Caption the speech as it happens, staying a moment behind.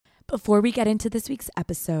Before we get into this week's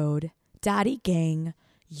episode, Daddy Gang,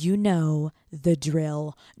 you know the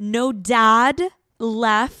drill. No dad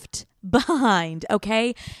left behind,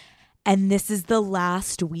 okay? And this is the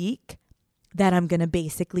last week that I'm going to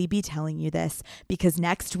basically be telling you this, because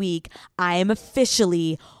next week I am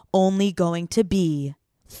officially only going to be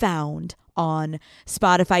found on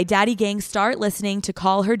Spotify. Daddy Gang, start listening to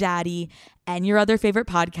Call Her Daddy and your other favorite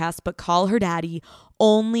podcast, but Call Her Daddy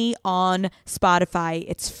only on Spotify.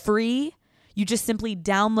 It's free. You just simply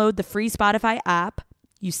download the free Spotify app.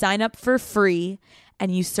 You sign up for free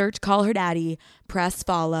and you search Call Her Daddy, press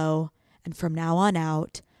follow. And from now on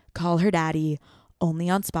out, Call Her Daddy only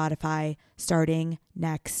on Spotify starting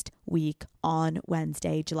next week on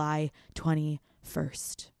Wednesday, July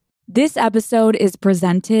 21st. This episode is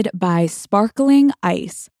presented by Sparkling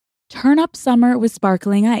Ice. Turn up summer with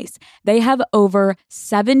Sparkling Ice. They have over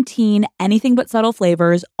 17 anything but subtle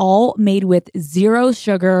flavors, all made with zero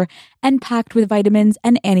sugar and packed with vitamins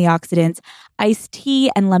and antioxidants. Iced tea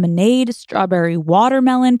and lemonade, strawberry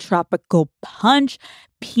watermelon, tropical punch,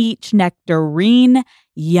 peach nectarine.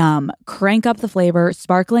 Yum. Crank up the flavor.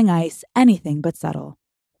 Sparkling Ice, anything but subtle.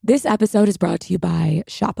 This episode is brought to you by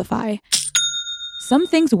Shopify. Some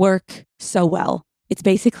things work so well. It's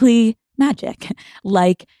basically magic.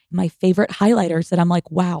 Like my favorite highlighters that I'm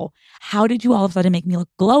like, wow, how did you all of a sudden make me look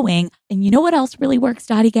glowing? And you know what else really works,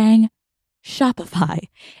 Daddy Gang? Shopify.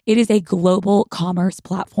 It is a global commerce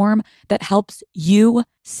platform that helps you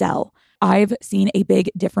sell. I've seen a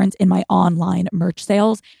big difference in my online merch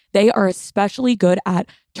sales. They are especially good at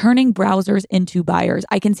turning browsers into buyers.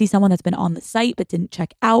 I can see someone that's been on the site but didn't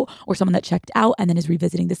check out, or someone that checked out and then is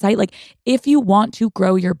revisiting the site. Like, if you want to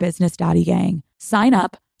grow your business, Daddy Gang, sign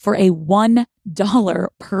up for a $1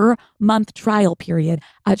 per month trial period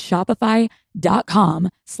at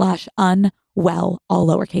shopify.com/unwell, all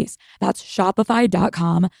lowercase. That's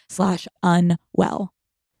shopify.com/unwell.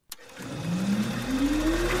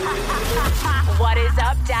 What is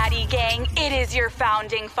up, Daddy Gang? It is your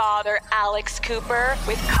founding father, Alex Cooper,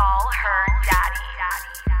 with Call Her Daddy.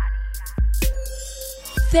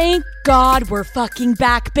 Thank God we're fucking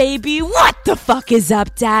back, baby. What the fuck is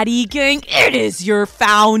up, Daddy Gang? It is your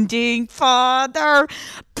founding father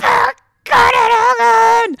back at it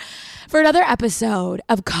again for another episode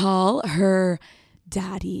of Call Her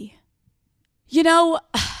Daddy. You know,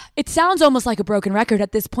 it sounds almost like a broken record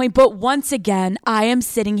at this point, but once again, I am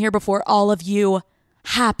sitting here before all of you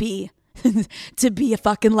happy to be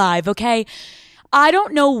fucking live, okay? I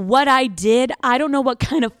don't know what I did. I don't know what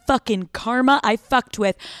kind of fucking karma I fucked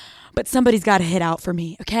with, but somebody's got to hit out for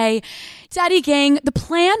me, okay? Daddy Gang, the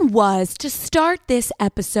plan was to start this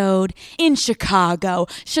episode in Chicago.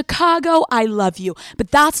 Chicago, I love you,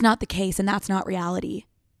 but that's not the case, and that's not reality.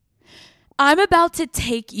 I'm about to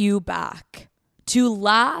take you back to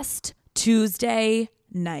last Tuesday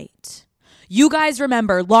night. You guys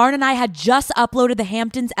remember, Lauren and I had just uploaded the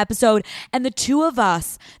Hamptons episode, and the two of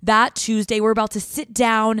us that Tuesday were about to sit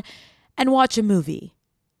down and watch a movie.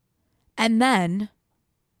 And then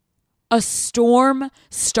a storm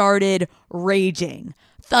started raging.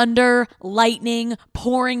 Thunder, lightning,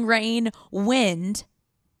 pouring rain, wind.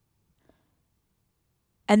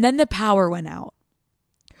 And then the power went out,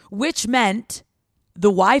 which meant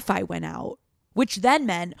the Wi-Fi went out, which then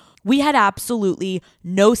meant we had absolutely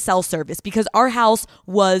no cell service because our house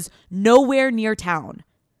was nowhere near town.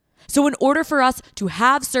 So in order for us to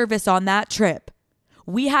have service on that trip,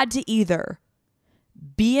 we had to either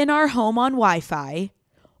be in our home on Wi-Fi,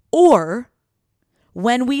 or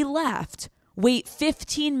when we left, wait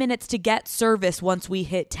 15 minutes to get service once we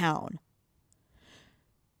hit town.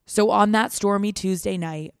 So on that stormy Tuesday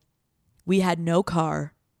night, we had no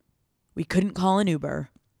car. We couldn't call an Uber.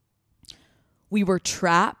 We were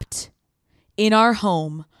trapped in our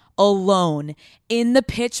home, alone, in the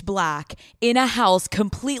pitch black, in a house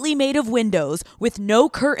completely made of windows with no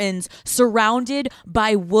curtains, surrounded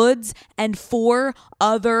by woods and 4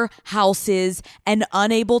 other houses, and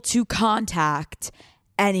unable to contact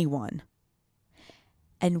anyone.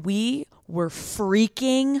 And we were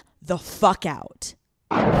freaking the fuck out.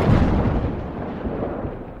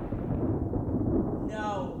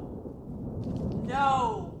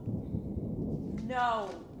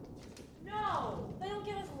 No! They don't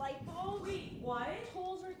give us light bulbs? Wait, what?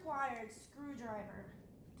 Tools required. Screwdriver.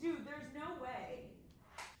 Dude, there's no way.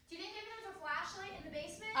 Do you think maybe there's a flashlight in the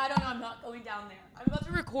basement? I don't know. I'm not going down there. I'm about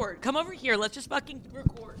to record. Come over here. Let's just fucking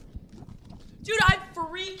record. Dude, I'm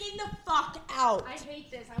freaking the fuck out. I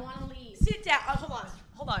hate this. I want to leave. Sit down.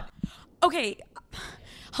 Hold on. Okay.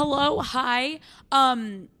 Hello. Hi.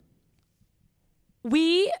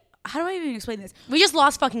 We how do I even explain this? We just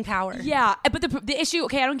lost fucking power. Yeah, but the issue,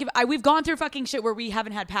 okay, we've gone through fucking shit where we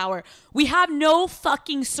haven't had power. We have no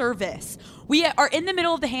fucking service. We are in the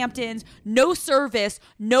middle of the Hamptons, no service,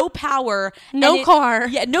 no power. No car.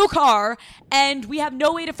 Yeah, no car. And we have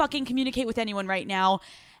no way to fucking communicate with anyone right now.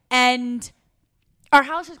 And our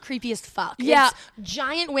house is creepy as fuck. Yeah. It's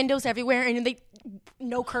giant windows everywhere and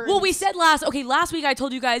no curtains. well, we said last week I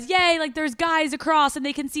told you guys, yay, like there's guys across and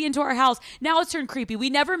they can see into our house. Now it's turned creepy. We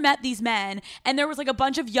never met these men and there was like a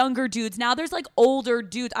bunch of younger dudes. Now there's like older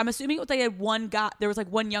dudes. I'm assuming it was like they had one guy. There was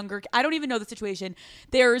like one younger. I don't even know the situation.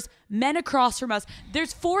 There's men across from us.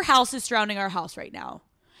 There's 4 houses surrounding our house right now.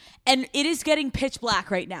 And it is getting pitch black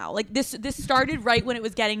right now. Like this started right when it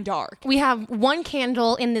was getting dark. We have one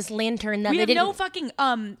candle in this lantern that We they have didn't. no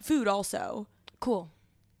fucking food also. Cool.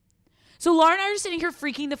 So Laura and I are sitting here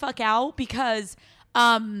freaking the fuck out because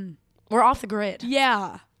We're off the grid.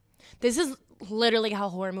 yeah. This is literally how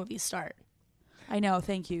horror movies start. I know,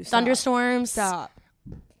 thank you. Stop. Thunderstorms. Stop.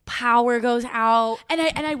 Power goes out. And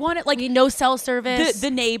I want it like No cell service.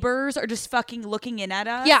 the neighbors are just fucking looking in at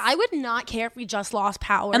us. Yeah, I would not care if we just lost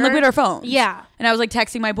power. And look at our phones. Yeah. And I was like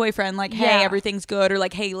texting my boyfriend like, hey, Yeah. everything's good, or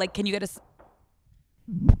like, hey, like, can you get us?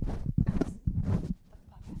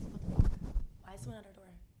 Why is someone at our door?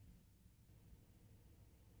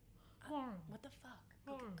 What the fuck?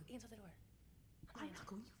 Go answer the door. I'm not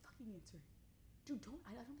going to fucking answer. Dude,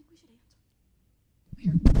 I don't think we should answer.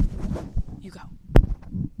 Here. You go.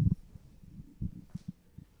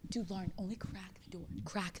 Dude, Lauren, only crack the door.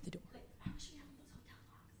 Crack the door.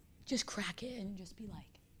 Just crack it and just be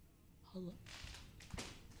like, hello.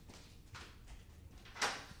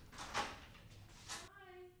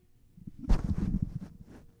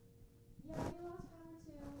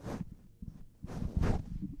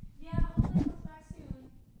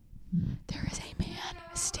 There is a man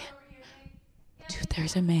Dude,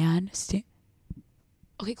 there's a man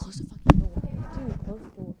Okay, close the fucking door. Dude, close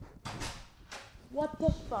the door. What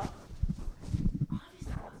the fuck?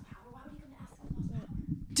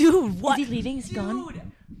 Dude, what? Is he leaving? Is he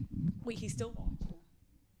gone? Wait, he's still watching.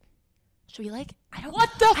 Should we like? I don't. What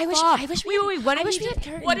the I wish. fuck? I wish we. Wait, what I did wish he we had just,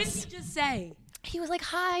 curtains. what did he just say? He was like,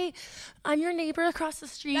 "Hi, I'm your neighbor across the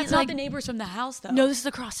street." That's like, not the neighbors from the house, though. No, this is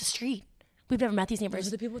across the street. We've never met these Those neighbors.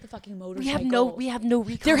 are the people with the fucking We motorcycles. have no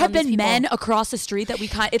recall. There have on these been people. men across the street that we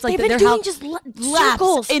can't. It's like They've been their doing house just laps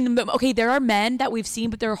circles. okay, there are men that we've seen,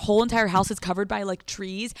 but their whole entire house is covered by like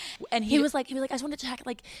trees. And He was like, I just wanted to check.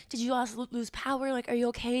 Like, did you also lose power? Like, are you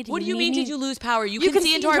okay? what do you mean? need Did me?" you lose power? You can can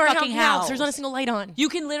see into our fucking house. There's not a single light on. You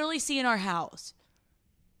can literally see in our house.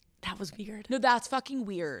 That was weird. No, that's fucking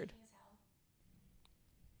weird.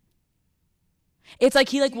 It's like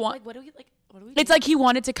he like want. Like, what do we like? What do we? It's like he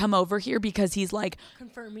wanted to come over here because he's like,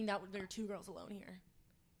 confirming that there are 2 girls alone here.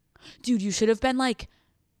 dude, you should have been like.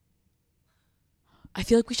 I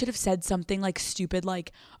feel like we should have said something like stupid,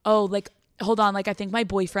 like, oh, like, hold on, like, I think my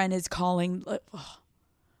boyfriend is calling. Like,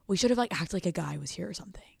 we should have like acted like a guy was here or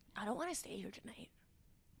something. I don't want to stay here tonight.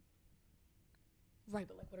 Right,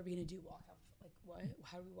 but like, what are we gonna do? Walk out? Like, what?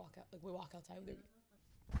 How do we walk out? Like, we walk outside.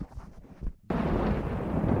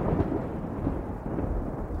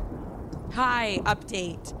 Hi,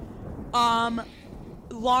 update.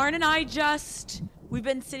 Lauren and I we've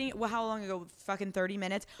been sitting. Well, how long ago? Fucking 30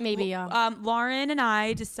 minutes. Maybe, yeah. Lauren and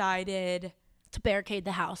I decided To barricade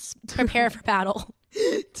the house. Prepare for battle.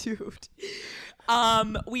 dude.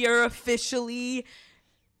 We are officially.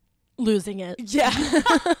 Losing it. Yeah.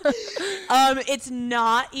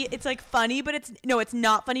 It's like funny, but it's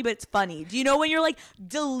not funny, but it's funny. Do you know when you're like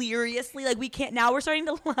deliriously, like we're starting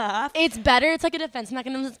to laugh. It's better. It's like a defense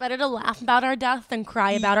mechanism. It's better to laugh about our death than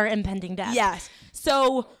cry about our impending death. Yes.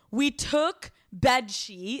 So we took bed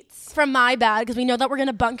sheets From my bed, because we know that we're going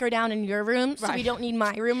to bunker down in your room, so we Right. don't need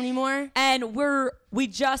my room anymore. and we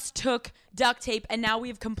just took duct tape and now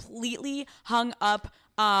we've completely hung up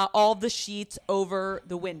all the sheets over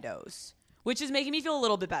the windows, which is making me feel a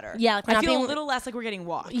little bit better. Yeah, like we're I not feel being- a little less like we're getting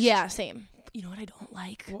watched. Yeah, same. You know what I don't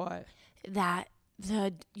like? What? That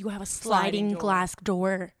you have a sliding door. glass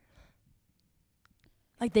door.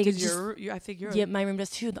 Like they could Because just... I think you're. Yeah, my room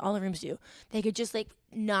does too. All the rooms do. They could just like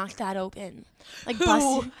knock that open, like Who?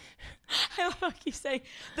 bust. I love how you say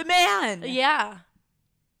the man. Yeah,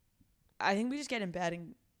 I think we just get in bed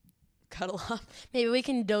and cuddle up. maybe we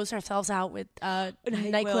can dose ourselves out with NyQuil.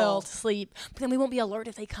 NyQuil to sleep. But then we won't be alert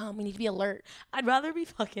if they come. We need to be alert. I'd rather be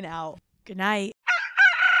fucking out. Good night.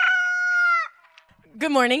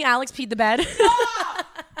 Good morning, Alex peed the bed.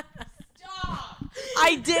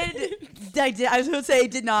 I did I did. I was going to say I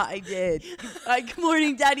did not. I did. Good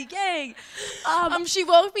morning, Daddy Gang. She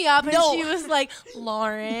woke me up and No. she was like,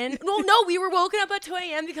 Lauren. No, we were woken up at 2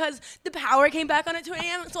 a.m. because the power came back on at 2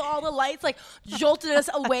 a.m. So all the lights like jolted us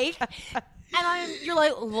awake. And you're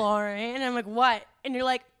like, Lauren. And I'm like, what? And you're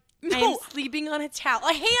like, I am sleeping on a towel.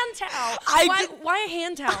 A hand towel. Why a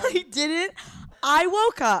hand towel? I didn't. I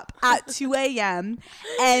woke up at 2 a.m.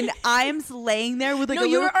 and I am laying there with like No, a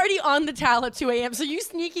you little... were already on the towel at 2 a.m. So you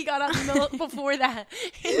sneaky got up in the middle before that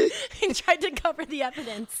and tried to cover the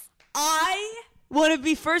evidence. I want to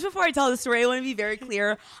be, first before I tell the story, I want to be very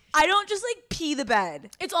clear. I don't just like pee the bed.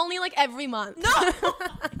 It's only like every month. No.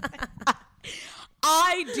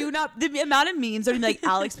 I do not. The amount of memes are like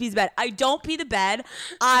Alex pees the bed. I don't pee the bed.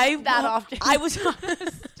 That often. I was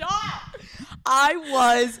stop. I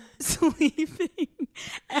was sleeping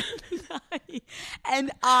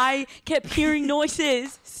and I kept hearing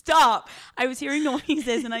noises. Stop. I was hearing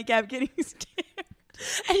noises and I kept getting scared.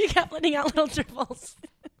 And you kept letting out little dribbles.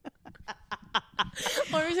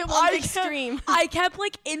 Or was it one big stream? I kept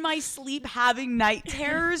like in my sleep having night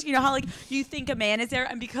terrors. You know how like you think a man is there,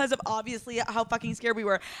 and because of obviously how fucking scared we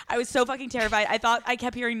were, I was so fucking terrified. I thought I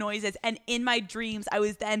kept hearing noises, and in my dreams I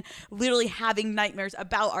was then literally having nightmares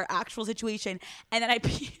about our actual situation. And then I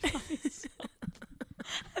peed myself.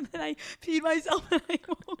 And then I peed myself and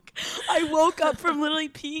I woke up from literally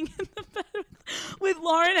peeing in the bed with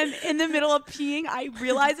Lauren, and in the middle of peeing I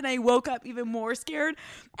realized, and I woke up even more scared,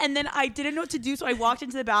 and then I didn't know what to do, so I walked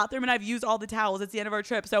into the bathroom, and I've used all the towels. It's the end of our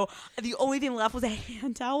trip, so the only thing left was a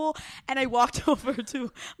hand towel, and I walked over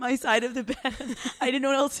to my side of the bed. I didn't know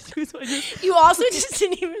what else to do, so I just... You also just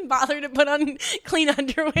didn't even bother to put on clean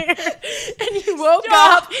underwear, and you woke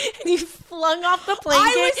up and you flung off the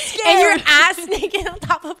blanket I was scared. and your ass naked on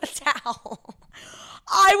top of a towel.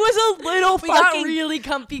 I was a little We fucking... got really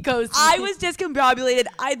comfy cozy. I was discombobulated.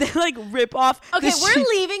 I then like rip off. Okay, the we're sheet.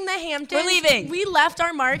 leaving the Hamptons. We're leaving. We left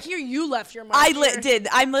our mark here. You left your mark here. Did.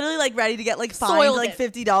 I'm literally like ready to get like fined Soiled like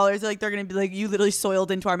it. $50. Like they're gonna be like, you literally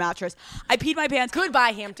soiled into our mattress. I peed my pants.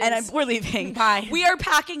 Goodbye, Hamptons. And we're leaving. Bye. We are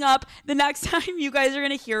packing up. The next time you guys are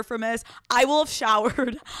gonna hear from us, I will have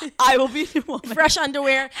showered. I will be a woman. Fresh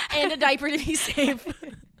underwear and a diaper to be safe.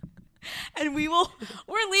 And we're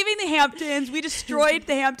leaving the Hamptons. We destroyed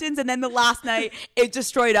the Hamptons, and then the last night it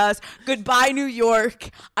destroyed us. Goodbye, New York.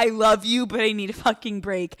 I love you, but I need a fucking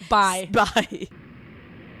break. Bye. Bye.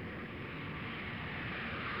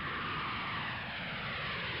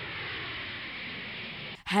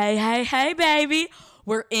 Hey, baby.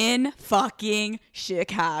 We're in fucking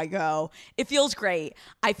Chicago. It feels great.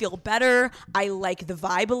 I feel better. I like the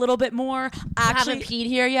vibe a little bit more. Haven't peed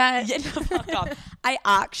here yet. Yeah, no, fuck off. I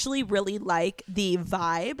actually really like the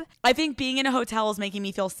vibe. I think being in a hotel is making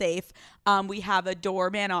me feel safe. We have a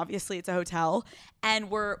doorman. Obviously, it's a hotel, and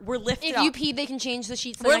we're lifted. If up. you pee, they can change the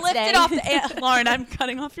sheets the We're next lifted day. off the Lauren, I'm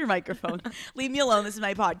cutting off your microphone. Leave me alone. This is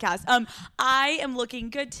my podcast. I am looking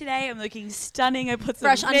good today. I'm looking stunning. I put some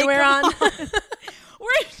Fresh underwear on.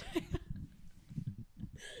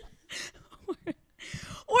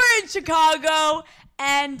 We're in Chicago,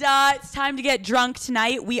 and it's time to get drunk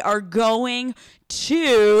tonight. We are going to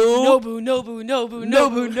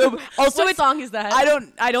Nobu. Also, What song is that?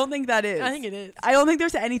 I don't think that is. I think it is. I don't think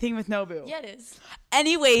there's anything with Nobu. Yeah, it is.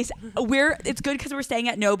 Anyways, it's good because we're staying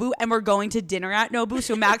at Nobu and we're going to dinner at Nobu,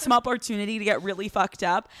 so maximum opportunity to get really fucked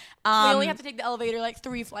up. We only have to take the elevator like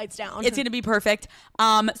 3 flights down. It's going to be perfect.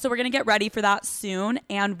 So we're going to get ready for that soon,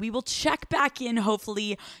 and we will check back in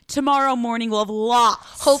hopefully tomorrow morning. We'll have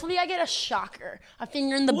lots. Hopefully I get a shocker, a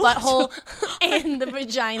finger in the butthole and the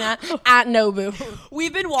vagina at Nobu.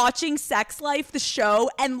 We've been watching Sex Life, the show,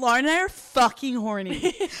 and Lauren and I are fucking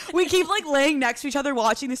horny. We keep like laying next to each other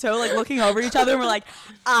watching the show, like looking over each other, and we're like,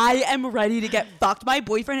 I am ready to get fucked. My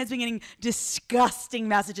boyfriend has been getting disgusting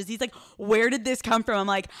messages. He's like, where did this come from? I'm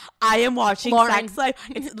like, I am watching Lauren. Sex Life.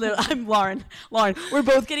 I'm Lauren. We're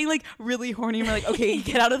both getting like really horny, and we're like, okay,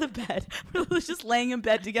 get out of the bed. We're just laying in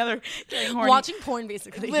bed together, getting horny. Watching porn,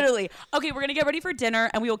 basically. Literally. Okay, we're going to get ready for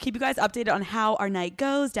dinner, and we will keep you guys updated on how our night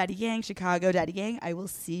goes. Daddy Gang, Chicago, Daddy Gang. I will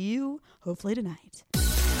see you hopefully tonight.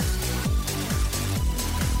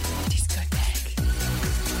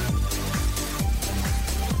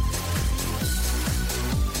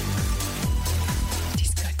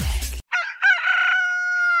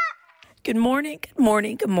 Good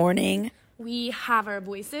morning. We have our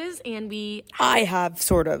voices and we I have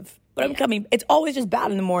sort of, but I'm coming. It's always just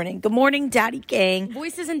bad in the morning. Good morning, Daddy Gang.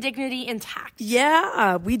 voices and dignity intact.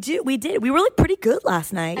 Yeah, we did. We were like pretty good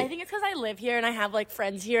last night. I think it's because I live here and I have like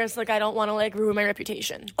friends here, so like I don't want to like ruin my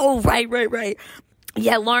reputation. Oh, right.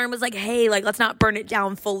 yeah, Lauren was like, hey, like, let's not burn it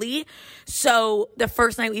down fully. So the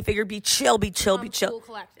first night we figured be chill. Cool,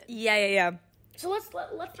 collected. Yeah. So let's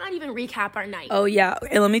not even recap our night. Oh, yeah.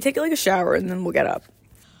 Okay, let me take like a shower and then we'll get up.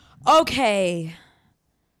 Okay.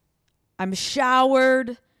 I'm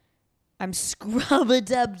showered. I'm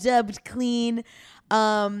scrub-a-dub-dubbed clean.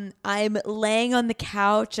 I'm laying on the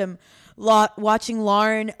couch. I'm watching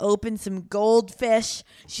Lauren open some goldfish.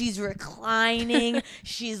 She's reclining.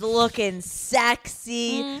 She's looking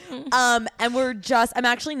sexy. And I'm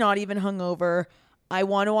actually not even hungover. I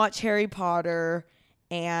want to watch Harry Potter.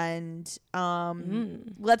 And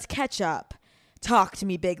let's catch up. Talk to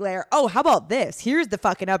me, Big Lair. Oh, how about this? Here's the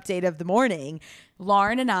fucking update of the morning.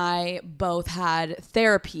 Lauren and I both had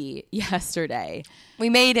therapy yesterday. We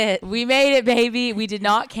made it. We made it, baby. We did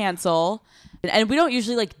not cancel. And we don't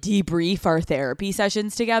usually like debrief our therapy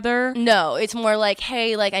sessions together. No, it's more like,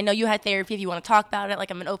 hey, like I know you had therapy. If you want to talk about it, like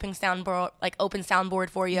I'm an open soundboard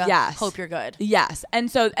for you. Yes. Hope you're good. Yes. And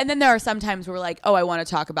then there are some times where we're like, oh, I want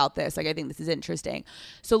to talk about this. Like, I think this is interesting.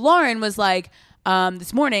 So Lauren was like,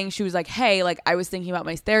 this morning she was like, hey, like I was thinking about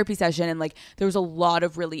my therapy session and like there was a lot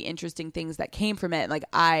of really interesting things that came from it. Like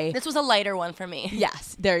this was a lighter one for me.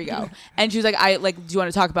 Yes, there you go. And she was like, do you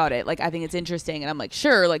want to talk about it? Like, I think it's interesting. And I'm like,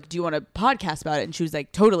 sure. Like, do you want to podcast about it? And she was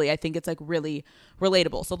like, totally. I think it's like really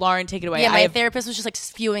relatable. So Lauren, take it away. Yeah, my therapist was just like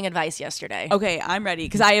spewing advice yesterday. Okay, I'm ready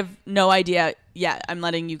because I have no idea yet. I'm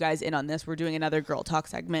letting you guys in on this. We're doing another girl talk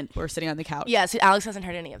segment. We're sitting on the couch. Yeah, so Alex hasn't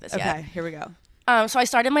heard any of this yet. Okay, here we go. So I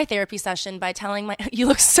started my therapy session by telling you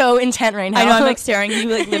look so intent right now. I know, I'm like staring you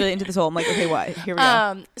like literally into the soul. I'm like, okay, what? Here we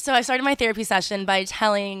go. So I started my therapy session by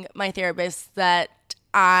telling my therapist that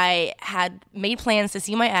I had made plans to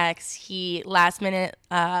see my ex. He last minute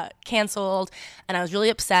canceled and I was really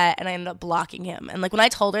upset and I ended up blocking him. And like when I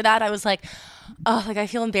told her that, I was like, oh, like I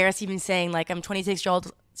feel embarrassed even saying like I'm 26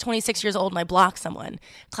 years old and I blocked someone.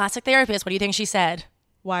 Classic therapist. What do you think she said?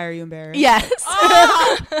 Why are you embarrassed? Yes.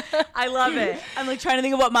 Oh, I love it. I'm like trying to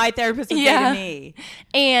think of what my therapist would say to me.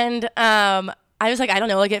 And I was like, I don't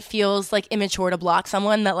know, like it feels like immature to block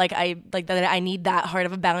someone that like that I need that hard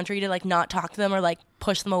of a boundary to like not talk to them or like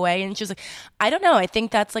push them away. And she was like, I don't know. I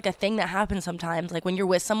think that's like a thing that happens sometimes. Like when you're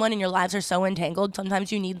with someone and your lives are so entangled,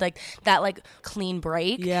 sometimes you need like that like clean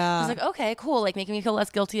break. Yeah. I was like, okay, cool. Like making me feel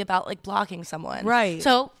less guilty about like blocking someone. Right.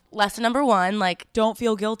 So lesson number 1, like don't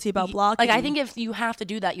feel guilty about blocking. Like I think if you have to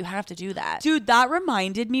do that, you have to do that. Dude, that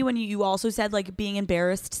reminded me when you also said like being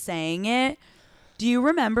embarrassed saying it. Do you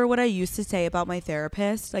remember what I used to say about my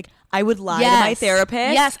therapist? Like, I would lie to my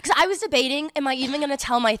therapist. Yes, because I was debating, am I even going to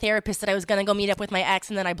tell my therapist that I was going to go meet up with my ex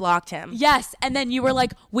and then I blocked him? Yes, and then you were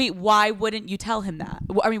like, wait, why wouldn't you tell him that?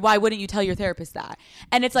 I mean, why wouldn't you tell your therapist that?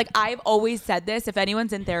 And it's like, I've always said this, if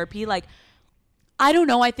anyone's in therapy, like, I don't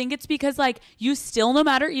know. I think it's because like you still, no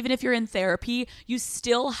matter, even if you're in therapy, you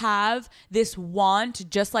still have this want,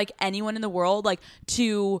 just like anyone in the world, like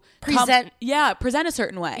to present a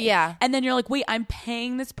certain way. Yeah. And then you're like, wait, I'm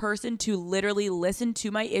paying this person to literally listen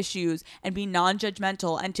to my issues and be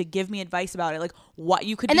non-judgmental and to give me advice about it. Like what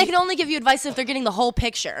you could And they can only give you advice if they're getting the whole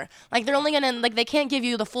picture. Like they're only going to, like they can't give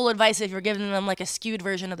you the full advice if you're giving them like a skewed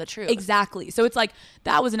version of the truth. Exactly. So it's like,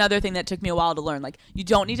 that was another thing that took me a while to learn. Like you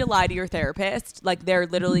don't need to lie to your therapist. Like they're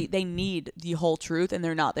literally, they need the whole truth and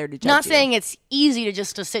they're not there to judge Not you. saying it's easy to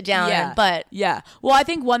just to sit down but yeah. Well, I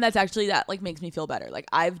think one that's actually that like makes me feel better. Like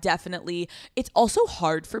I've definitely, it's also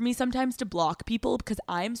hard for me sometimes to block people because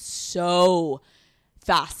I'm so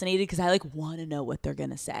fascinated because I like want to know what they're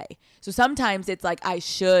gonna say. So sometimes it's like I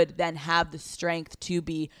should then have the strength to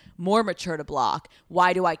be more mature to block.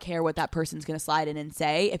 Why do I care what that person's gonna slide in and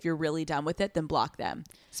say? If you're really done with it, then block them.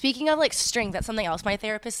 Speaking of like strength, that's something else my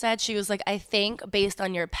therapist said. She was like, I think based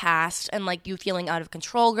on your past and like you feeling out of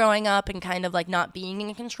control growing up and kind of like not being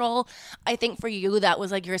in control, I think for you that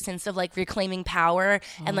was like your sense of like reclaiming power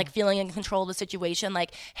and like feeling in control of the situation.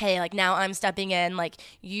 Like, hey, like now I'm stepping in. Like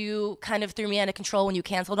you kind of threw me out of control when you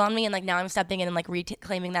canceled on me, and like now I'm stepping in and like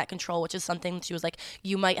reclaiming that control, which is something she was like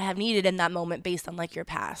you might have needed in that moment based on like your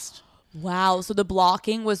past. Wow. So the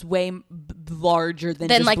blocking was way larger than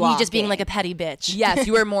just like blocking. me just being like a petty bitch. Yes,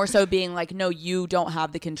 you were more so being like, no, you don't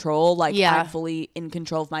have the control. Like I'm fully in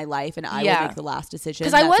control of my life and I will make the last decision.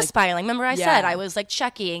 Because I was spiraling. Remember I said I was like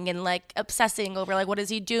checking and like obsessing over like what is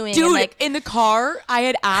he doing? Dude, and, like, in the car, I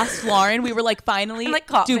had asked Lauren, we were like finally I'm, like,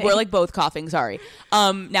 coughing. Dude, we're like both coughing, sorry.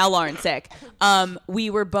 Now Lauren's sick. We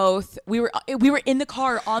were in the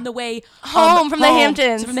car on the way home from the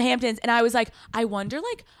Hamptons. From the Hamptons. And I was like, I wonder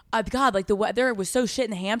like God, like the weather was so shit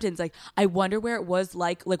in the Hamptons. Like, I wonder where it was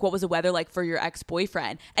like what was the weather like for your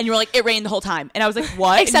ex-boyfriend? And you were like, it rained the whole time. And I was like,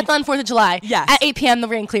 what? Except on 4th of July. Yes. At 8 p.m. the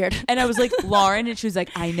rain cleared. And I was like, Lauren, and she was like,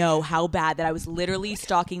 I know how bad that I was literally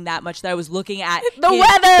stalking that much that I was looking at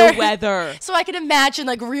the weather. So I could imagine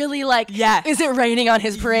like really like, yes. Is it raining on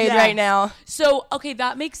his parade right now? So, okay,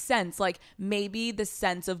 that makes sense. Like maybe the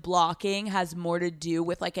sense of blocking has more to do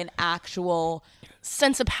with like an actual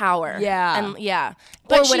sense of power. Yeah. And yeah.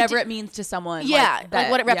 But or whatever it means to someone. Yeah.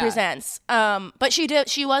 Like what it represents. But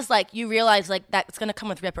she was like, you realize like that's going to come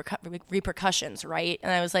with repercussions, right?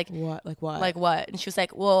 And I was like, what? Like what? Like what? And she was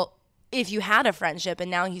like, well, if you had a friendship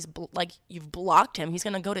and now he's like you've blocked him, he's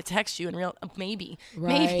going to go to text you and maybe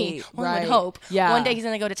one would hope. Yeah. One day he's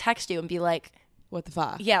going to go to text you and be like, what the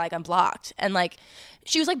fuck? Yeah, like I'm blocked. And like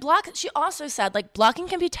she was like she also said like blocking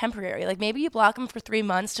can be temporary. Like maybe you block them for 3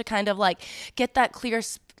 months to kind of like get that clear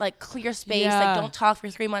space, like don't talk for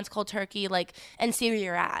 3 months cold turkey, like and see where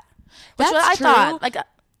you're at. That's what I true. thought. Like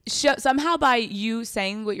somehow by you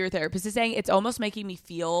saying what your therapist is saying, it's almost making me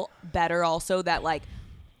feel better also that like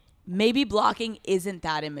maybe blocking isn't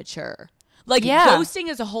that immature. Like ghosting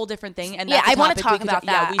is a whole different thing, and I want to talk about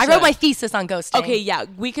that. I wrote my thesis on ghosting. Okay, yeah,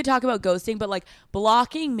 we could talk about ghosting, but like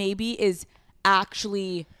blocking maybe is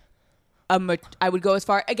actually I would go as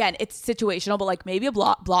far, again, it's situational, but like maybe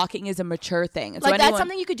blocking is a mature thing. And like that's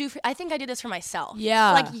something you could do. I think I did this for myself.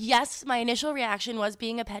 Yeah. Like yes, my initial reaction was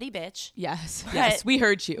being a petty bitch. Yes, we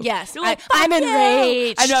heard you. Yes, like, I'm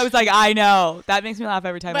enraged. I know. I was like, I know. That makes me laugh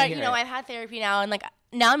every time I hear it. But I've had therapy now, and like.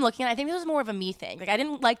 Now I'm looking at it, I think this was more of a me thing. Like, I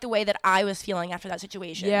didn't like the way that I was feeling after that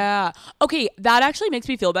situation. Yeah. Okay, that actually makes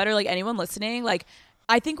me feel better. Like, anyone listening, like,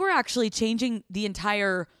 I think we're actually changing the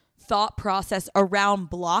entire thought process around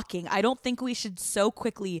blocking. I don't think we should so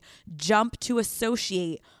quickly jump to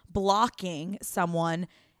associate blocking someone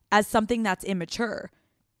as something that's immature.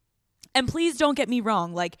 And please don't get me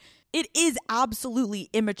wrong. Like, it is absolutely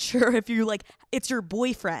immature if you're like, it's your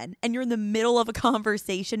boyfriend and you're in the middle of a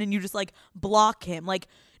conversation and you just like block him. Like,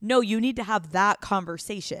 no, you need to have that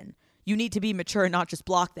conversation. You need to be mature and not just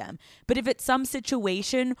block them. But if it's some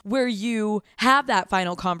situation where you have that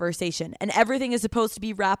final conversation and everything is supposed to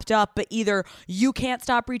be wrapped up, but either you can't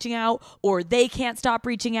stop reaching out or they can't stop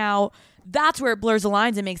reaching out, that's where it blurs the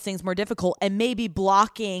lines and makes things more difficult. And maybe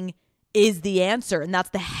blocking is the answer, and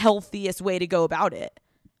that's the healthiest way to go about it.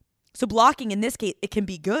 So blocking in this case, it can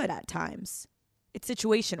be good at times. It's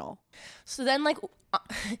situational. So then like,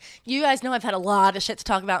 you guys know I've had a lot of shit to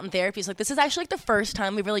talk about in therapy. So like, this is actually like the first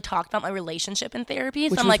time we've really talked about my relationship in therapy.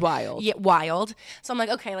 So Which I'm was like, wild. Yeah, wild. So I'm like,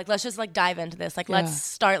 okay, like let's just like dive into this. Like let's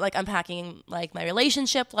start like unpacking like my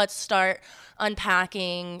relationship. Let's start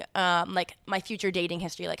unpacking like my future dating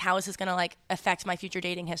history. Like how is this gonna like affect my future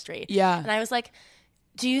dating history? Yeah. And I was like,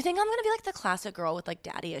 do you think I'm going to be like the classic girl with like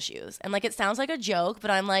daddy issues? And like, it sounds like a joke,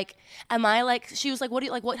 but I'm like, am I like, she was like, what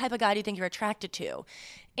type of guy do you think you're attracted to?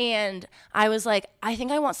 And I was like, I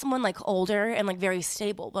think I want someone like older and like very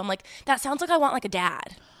stable. But I'm like, that sounds like I want like a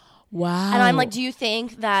dad. Wow. And I'm like, do you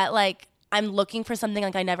think that like, I'm looking for something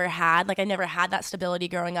like I never had that stability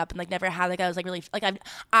growing up, and like never had like I was like really like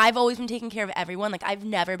I've always been taking care of everyone, like I've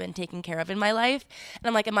never been taken care of in my life, and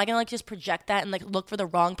I'm like, am I gonna like just project that and like look for the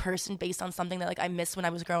wrong person based on something that like I missed when I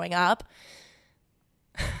was growing up?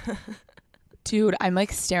 Dude, I'm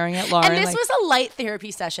like staring at Lauren. And this like, was a light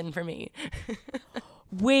therapy session for me.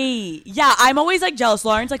 Wait, yeah, I'm always like jealous.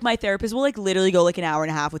 Lauren's like my therapist will like literally go like an hour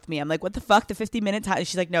and a half with me. I'm like, what the fuck, the 50-minute time?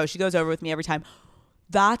 She's like, no, she goes over with me every time.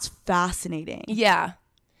 That's fascinating. Yeah.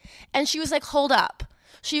 And she was like, hold up.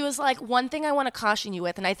 She was like, one thing I want to caution you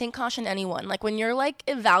with, and I think caution anyone, like when you're like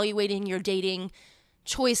evaluating your dating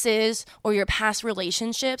choices or your past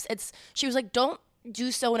relationships, she was like, don't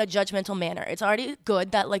do so in a judgmental manner. It's already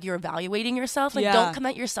good that like you're evaluating yourself. Like don't come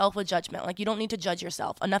at yourself with judgment. Like you don't need to judge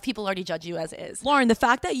yourself. Enough people already judge you as is. Lauren, the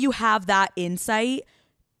fact that you have that insight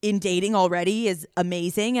in dating already is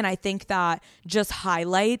amazing. And I think that just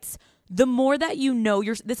highlights the more that you know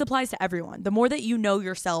this applies to everyone. The more that you know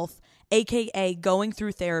yourself, AKA going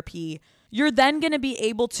through therapy, you're then going to be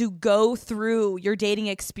able to go through your dating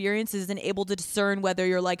experiences and able to discern whether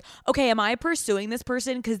you're like, okay, am I pursuing this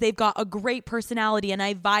person because they've got a great personality and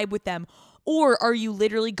I vibe with them? Or are you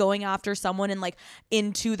literally going after someone and like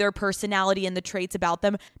into their personality and the traits about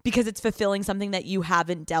them because it's fulfilling something that you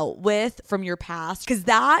haven't dealt with from your past? Because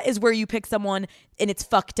that is where you pick someone and it's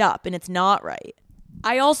fucked up and it's not right.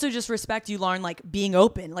 I also just respect you, Lauren, like being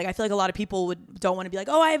open. Like I feel like a lot of people don't want to be like,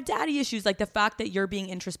 oh, I have daddy issues. Like the fact that you're being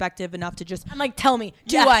introspective enough to just, I'm like, tell me,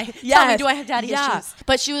 Yeah. Tell me, Yes. do I have daddy Yeah. issues?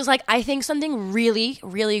 But she was like, I think something really,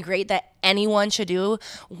 really great that anyone should do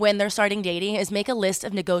when they're starting dating is make a list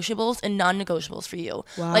of negotiables and non-negotiables for you.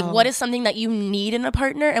 Wow. Like what is something that you need in a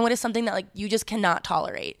partner and what is something that like you just cannot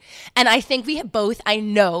tolerate. And I think we have both, I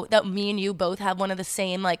know that me and you both have one of the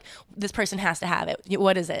same, like this person has to have it.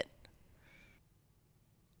 What is it?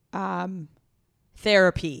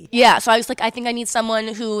 therapy. Yeah, so I was like, I think I need someone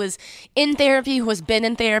who is in therapy, who has been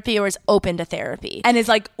in therapy, or is open to therapy. And is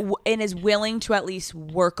like, and is willing to at least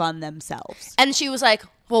work on themselves. And she was like,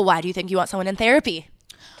 well, why do you think you want someone in therapy?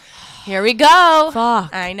 Here we go.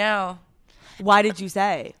 Fuck. I know. Why did you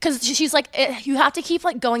say? Because she's like, you have to keep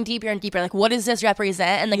like going deeper and deeper. Like, what does this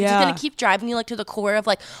represent? And like, it's going to keep driving you like to the core of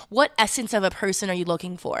like, what essence of a person are you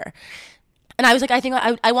looking for? And I was like, I think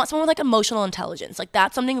I want someone with like emotional intelligence. Like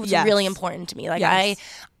that's something that's really important to me. Like I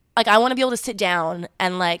want to be able to sit down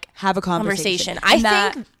and like have a conversation.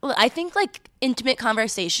 I think like intimate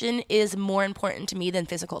conversation is more important to me than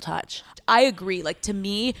physical touch. I agree. Like to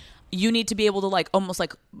me, you need to be able to like almost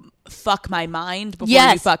like fuck my mind before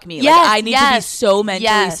you fuck me. Like I need to be so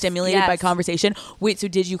mentally stimulated by conversation. Wait, so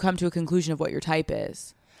did you come to a conclusion of what your type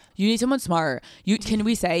is? You need someone smart. Can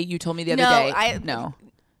we say you told me the other day?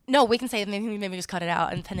 No, we can say maybe just cut it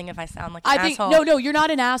out, and depending if I sound like an asshole. No, you're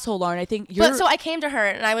not an asshole, Lauren. I think you're. But so I came to her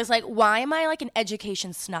and I was like, why am I like an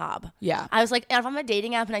education snob? Yeah. I was like, if I'm a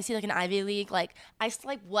dating app and I see like an Ivy League, like I just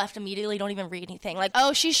like left immediately, don't even read anything. Like,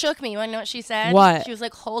 oh, she shook me. You want to know what she said? What? She was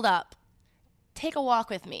like, hold up. Take a walk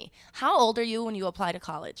with me. How old are you when you apply to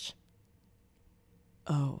college?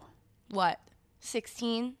 Oh. What?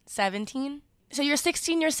 16? 17? So you're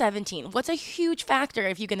 16, you're 17. What's a huge factor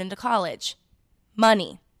if you get into college?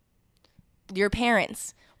 Money. Your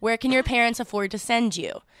parents. Where can your parents afford to send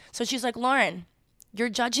you? So she's like, Lauren, you're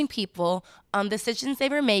judging people on decisions they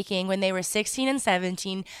were making when they were 16 and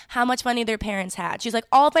 17, how much money their parents had. She's like,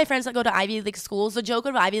 all of my friends that go to Ivy League schools, the joke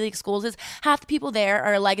of Ivy League schools is half the people there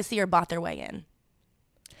are a legacy or bought their way in.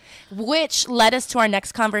 Which led us to our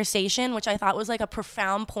next conversation, which I thought was like a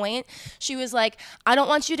profound point. She was like, I don't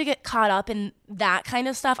want you to get caught up in that kind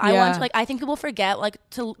of stuff. I want to I think people forget like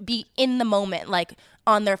to be in the moment, like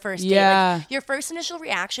on their first date. Like, your first initial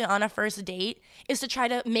reaction on a first date is to try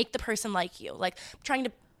to make the person like you, like trying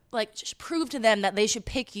to like prove to them that they should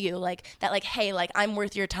pick you, like that, like, hey, like I'm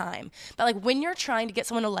worth your time. But like when you're trying to get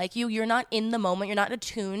someone to like you, you're not in the moment. You're not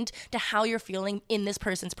attuned to how you're feeling in this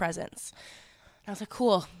person's presence. I was like,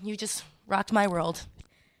 cool, you just rocked my world.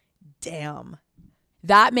 Damn.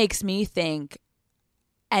 That makes me think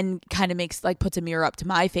and kind of makes like puts a mirror up to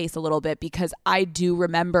my face a little bit, because I do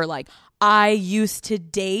remember like I used to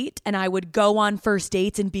date and I would go on first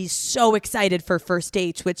dates and be so excited for first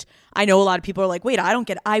dates, which I know a lot of people are like, wait,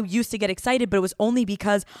 I used to get excited, but it was only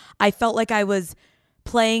because I felt like I was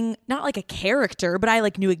playing not like a character, but I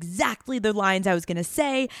like knew exactly the lines I was going to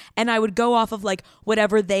say, and I would go off of like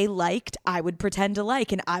whatever they liked, I would pretend to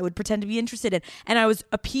like, and I would pretend to be interested in, and I was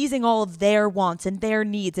appeasing all of their wants and their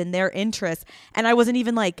needs and their interests, and I wasn't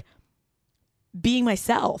even like being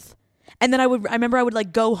myself. And then I remember I would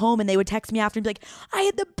like go home and they would text me after and be like, I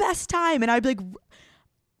had the best time, and I'd be like,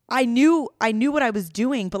 I knew what I was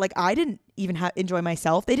doing, but like I didn't even enjoy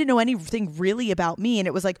myself. They didn't know anything really about me, and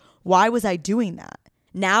it was like, why was I doing that?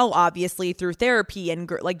 Now, obviously, through therapy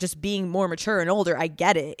and like just being more mature and older, I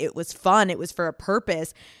get it. It was fun. It was for a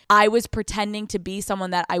purpose. I was pretending to be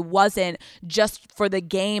someone that I wasn't, just for the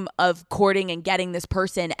game of courting and getting this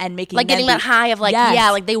person and making like getting that high of like,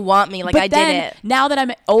 yeah, like they want me, like, but I did it. Now that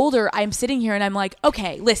I'm older, I'm sitting here and I'm like,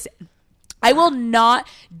 okay, listen. I will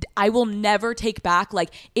never take back, like,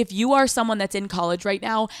 if you are someone that's in college right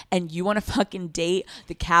now and you want to fucking date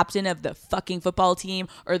the captain of the fucking football team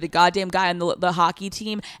or the goddamn guy on the hockey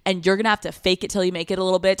team, and you're going to have to fake it till you make it a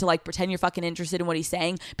little bit to like pretend you're fucking interested in what he's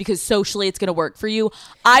saying because socially it's going to work for you.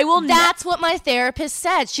 That's what my therapist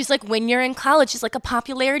said. She's like, when you're in college, it's like a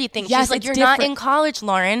popularity thing. Yes, she's like, you're different. not in college,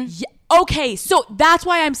 Lauren. Yeah, okay, so that's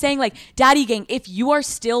why I'm saying like, Daddy Gang, if you are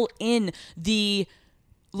still in the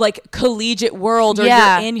like collegiate world or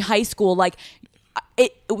you're in high school, like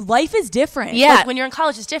life is different. Yeah, like, when you're in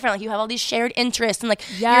college, it's different. Like you have all these shared interests and like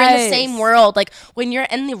you're in the same world. Like when you're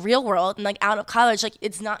in the real world and like out of college, like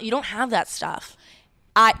it's not, you don't have that stuff.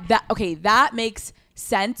 That makes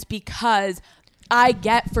sense, because I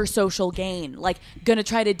get for social gain, like gonna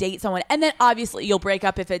try to date someone, and then obviously you'll break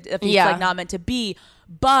up if it's like not meant to be.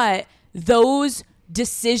 But those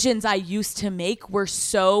decisions I used to make were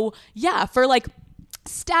so for like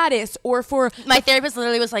status or for My therapist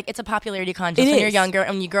literally was like, it's a popularity contest It when you're is. younger,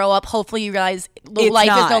 and when you grow up, hopefully you realize It's life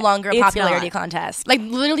is no not. longer a It's popularity not. contest. Like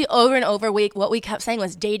literally over and over, what we kept saying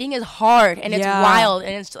was dating is hard and it's Yeah. wild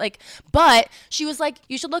and it's like, but she was like,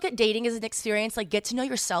 you should look at dating as an experience, like get to know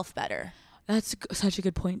yourself better. That's such a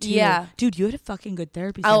good point too. Yeah. Dude, you had a fucking good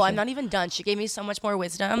therapy session. Oh, I'm not even done. She gave me so much more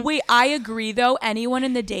wisdom. Wait, I agree though. Anyone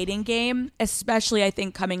in the dating game, especially I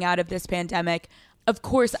think coming out of this pandemic, of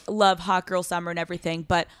course, love hot girl summer and everything,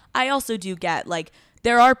 but I also do get like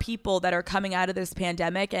there are people that are coming out of this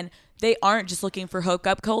pandemic and they aren't just looking for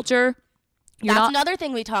hookup culture. That's another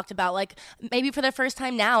thing we talked about. Like maybe for the first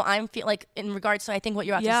time now, I'm feel like in regards to I think what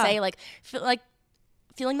you're about Yeah. to say, like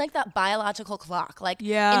feeling like that biological clock. Like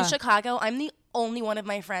Yeah. in Chicago, I'm the only one of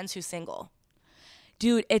my friends who's single.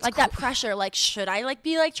 Dude, it's Like that pressure. Like should I like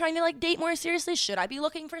be like trying to like date more seriously? Should I be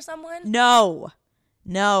looking for someone? No.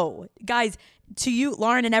 Guys, to you,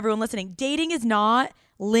 Lauren, and everyone listening, dating is not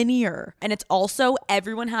linear. And it's also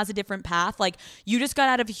everyone has a different path. Like you just got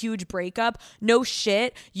out of a huge breakup. No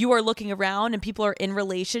shit. You are looking around and people are in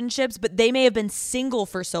relationships, but they may have been single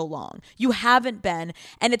for so long. You haven't been.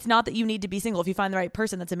 And it's not that you need to be single. If you find the right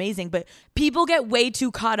person, that's amazing. But people get way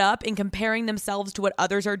too caught up in comparing themselves to what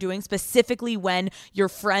others are doing, specifically when your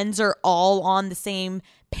friends are all on the same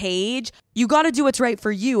page. You got to do what's right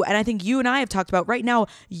for you. And I think you and I have talked about right now,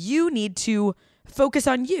 you need to focus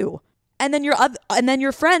on you. And then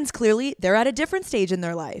your friends, clearly, they're at a different stage in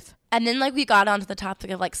their life. And then like we got onto the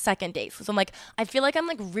topic of like second dates. So I'm like, I feel like I'm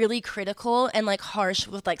like really critical and like harsh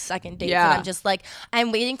with like second dates. Yeah. And I'm just like,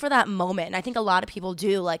 I'm waiting for that moment. And I think a lot of people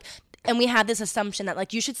do like, and we have this assumption that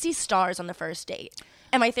like you should see stars on the first date.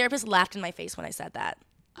 And my therapist laughed in my face when I said that.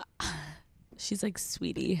 She's like,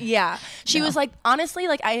 sweetie. Yeah. She was like, honestly,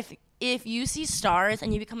 like if you see stars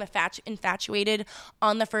and you become infatuated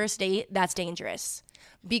on the first date, that's dangerous.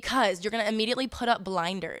 Because you're going to immediately put up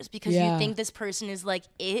blinders because Yeah. you think this person is like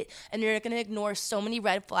it, and you're going to ignore so many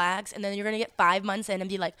red flags, and then you're going to get 5 months in and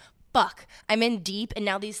be like, fuck, I'm in deep, and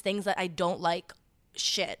now these things that I don't like,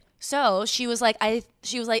 shit. So she was like,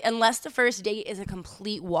 unless the first date is a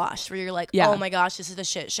complete wash where you're like, Yeah. oh my gosh, this is a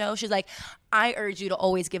shit show. She's like, I urge you to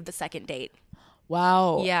always give the second date.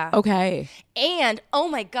 Wow. Yeah. Okay. And oh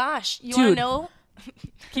my gosh, you want to Dude. know?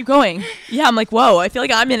 Keep going. Yeah, I'm like, whoa, I feel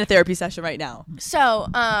like I'm in a therapy session right now. So,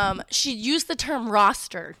 she used the term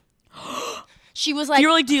roster. She was like, You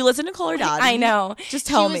were like, do you listen to Call Her Daddy? I know. Just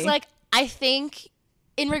tell She me. was like, I think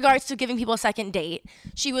in regards to giving people a second date,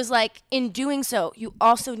 she was like, in doing so, you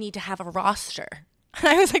also need to have a roster. And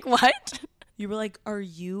I was like, what? You were like, are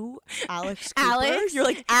you Alex Cooper? Alex? You're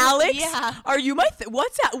like, Alex? Yeah. Are you my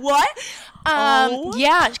what's that? What? Oh.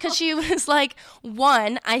 Yeah, because she was like,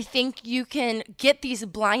 one, I think you can get these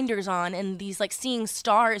blinders on and these like seeing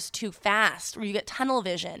stars too fast, where you get tunnel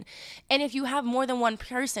vision. And if you have more than one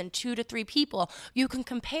person, 2 to 3 people, you can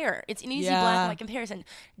compare. It's an easy black Yeah. and white comparison.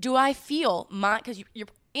 Do I feel because you're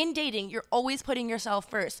in dating, you're always putting yourself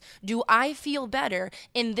first. Do I feel better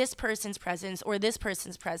in this person's presence or this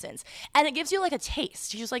person's presence? And it gives you like a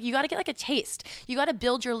taste. She's like, you got to get like a taste. You got to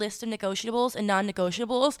build your list of negotiables and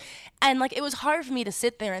non-negotiables. And like, it was hard for me to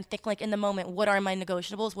sit there and think like in the moment, what are my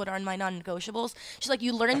negotiables? What are my non-negotiables? She's like,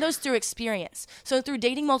 you learn those through experience. So through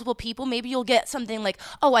dating multiple people, maybe you'll get something like,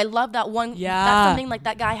 oh, I love that one. Yeah. That's something like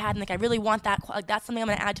that guy had. And like, I really want that. Like, that's something I'm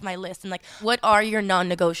going to add to my list. And like, what are your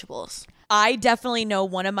non-negotiables? I definitely know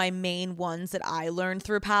one of my main ones that I learned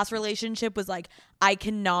through a past relationship was like, I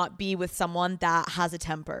cannot be with someone that has a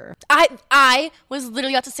temper. I was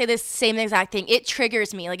literally about to say this same exact thing. It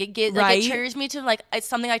triggers me. Like it gets like Right? it triggers me to like it's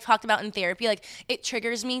something I talked about in therapy. Like it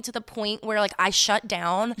triggers me to the point where like I shut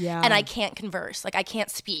down Yeah. and I can't converse. Like I can't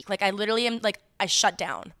speak. Like I literally am like I shut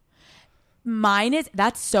down. Mine is,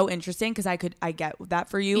 that's so interesting because I get that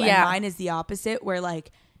for you. Yeah. And mine is the opposite where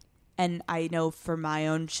like, and I know for my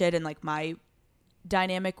own shit and like my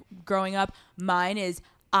dynamic growing up, mine is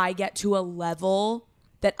I get to a level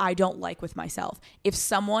that I don't like with myself.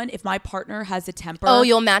 If my partner has a temper, Oh,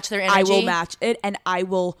 you'll match their energy. I will match it and I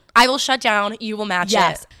will shut down. You will match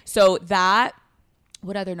yes. it. So that,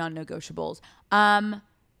 what other non-negotiables?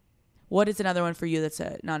 What is another one for you that's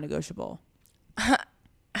a non-negotiable?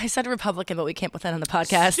 I said Republican, but we can't put that on the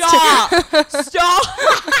podcast.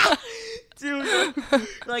 Stop. Dude,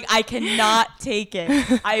 like I cannot take it.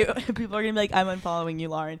 People are gonna be like, I'm unfollowing you,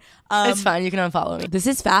 Lauren. It's fine. You can unfollow me. This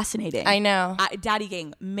is fascinating. I know. Daddy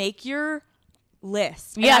Gang, make your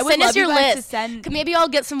list. And Yeah, I would send us love your you guys list. to send. Maybe I'll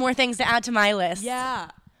get some more things to add to my list. Yeah.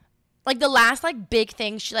 Like the last like big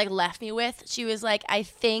thing she like left me with, she was like, I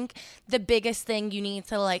think the biggest thing you need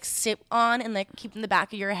to like sit on and like keep in the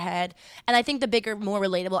back of your head, and I think the bigger, more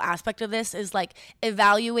relatable aspect of this is like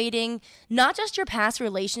evaluating not just your past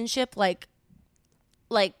relationship, like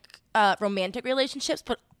romantic relationships,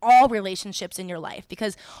 but all relationships in your life,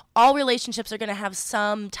 because all relationships are going to have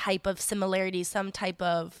some type of similarity, some type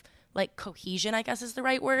of like cohesion, I guess is the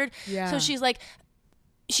right word. Yeah. So she's like,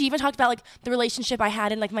 she even talked about like the relationship I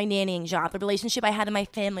had in like my nannying job, the relationship I had in my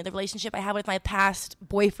family, the relationship I had with my past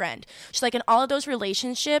boyfriend. She's like, in all of those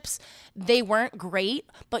relationships, they weren't great,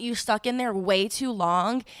 but you stuck in there way too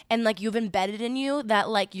long, and like you've embedded in you that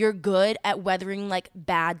like you're good at weathering like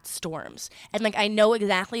bad storms. And like I know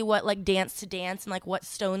exactly what like dance to dance and like what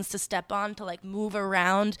stones to step on to like move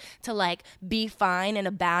around to like be fine in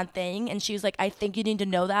a bad thing. And she was like, I think you need to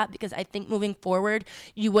know that, because I think moving forward,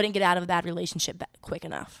 you wouldn't get out of a bad relationship quick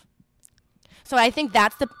enough. So I think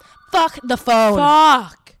that's the fuck the phone.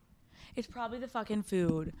 Fuck. It's probably the fucking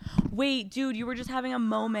food. Wait, dude, you were just having a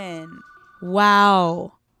moment.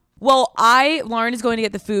 Wow. Well, Lauren is going to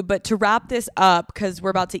get the food, but to wrap this up, because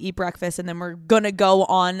we're about to eat breakfast and then we're going to go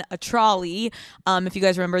on a trolley. If you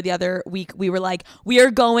guys remember the other week, we were like, we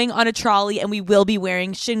are going on a trolley and we will be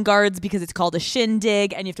wearing shin guards because it's called a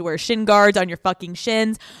shindig and you have to wear shin guards on your fucking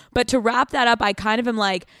shins. But to wrap that up, I kind of am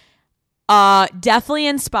like, definitely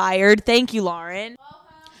inspired. Thank you, Lauren.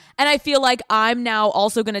 And I feel like I'm now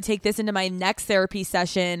also going to take this into my next therapy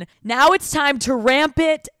session. Now it's time to ramp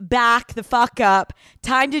it back the fuck up.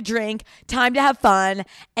 Time to drink, time to have fun,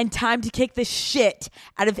 and time to kick the shit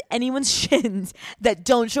out of anyone's shins that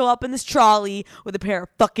don't show up in this trolley with a pair of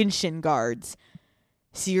fucking shin guards.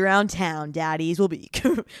 See you around town, daddies. We'll be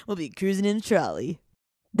cruising in the trolley.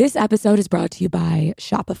 This episode is brought to you by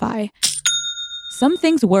Shopify. Some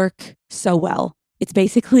things work so well. It's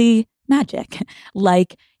basically magic.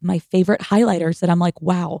 Like my favorite highlighters that I'm like,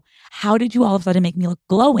 wow, how did you all of a sudden make me look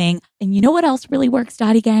glowing? And you know what else really works,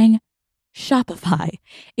 Daddy Gang? Shopify.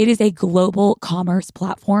 It is a global commerce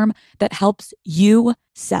platform that helps you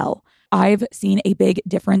sell. I've seen a big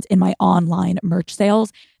difference in my online merch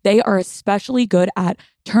sales. They are especially good at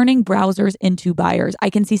turning browsers into buyers. I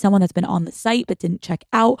can see someone that's been on the site but didn't check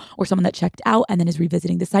out, or someone that checked out and then is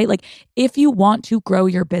revisiting the site. Like, if you want to grow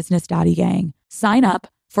your business, Daddy Gang, sign up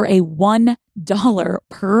for a $1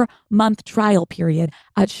 per month trial period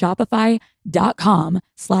at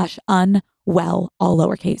shopify.com/unwell, all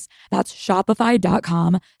lowercase. That's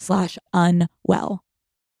shopify.com/unwell.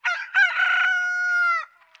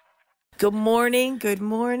 Good morning, good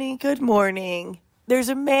morning, good morning. There's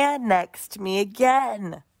a man next to me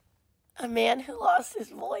again. A man who lost his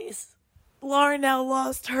voice. Lauren now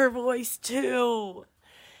lost her voice too.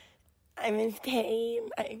 I'm in pain.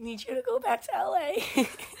 I need you to go back to LA.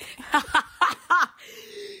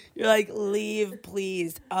 You're like, leave,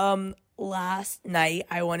 please. Last night,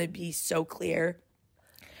 I want to be so clear.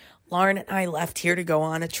 Lauren and I left here to go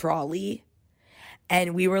on a trolley.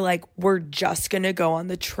 And we were like, we're just going to go on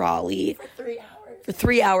the trolley For 3 hours. For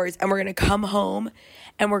 3 hours. And we're going to come home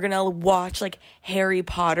and we're going to watch like Harry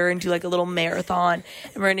Potter and do like a little marathon.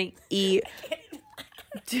 And we're going to eat.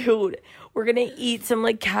 Dude, we're going to eat some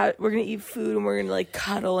like we're going to eat food and we're going to like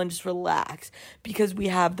cuddle and just relax because we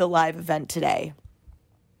have the live event today.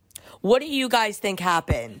 What do you guys think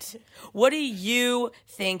happened? What do you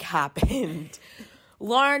think happened?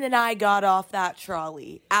 Lauren and I got off that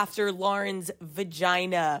trolley after Lauren's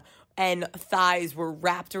vagina and thighs were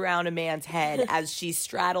wrapped around a man's head as she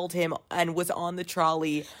straddled him and was on the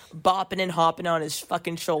trolley, bopping and hopping on his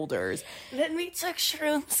fucking shoulders. Then we took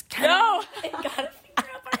shrooms. No! And got to figure out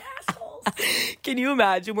our assholes. Can you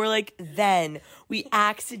imagine? We're like, then we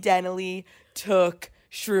accidentally took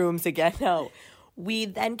shrooms again. No. We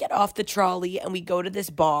then get off the trolley and we go to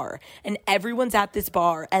this bar and everyone's at this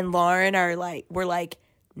bar and Lauren we're like,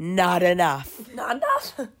 not enough. Not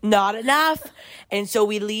enough. Not enough. And so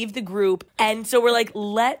we leave the group and so we're like,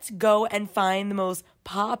 let's go and find the most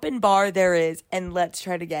poppin' bar there is and let's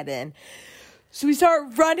try to get in. So we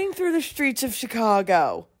start running through the streets of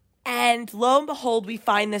Chicago and lo and behold, we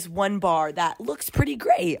find this one bar that looks pretty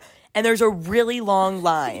great and there's a really long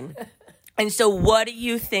line. And so what do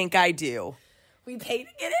you think I do? We pay to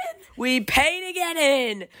get in. We pay to get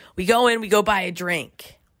in. We go in, we go buy a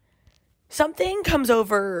drink. Something comes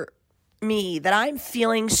over me that I'm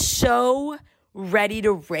feeling so ready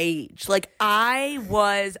to rage. Like I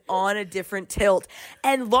was on a different tilt.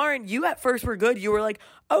 And Lauren, you at first were good. You were like,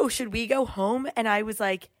 oh, should we go home? And I was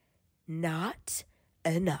like, not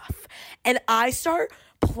enough. And I start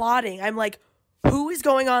plotting. I'm like, who is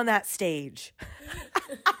going on that stage?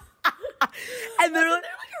 And then There like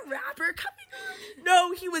a rapper coming on?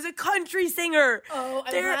 No, he was a country singer. Oh,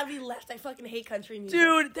 I'm glad we left. I fucking hate country music.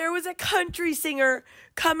 Dude, there was a country singer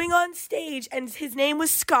coming on stage, and his name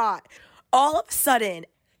was Scott. All of a sudden,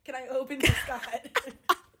 Can I open for Scott?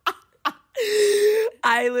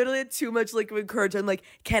 I literally had too much liquid courage. I'm like,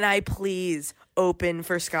 can I please open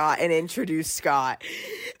for Scott and introduce Scott?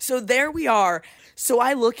 So there we are. So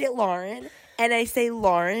I look at Lauren and I say,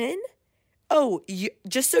 Lauren,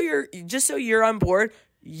 just so you're on board,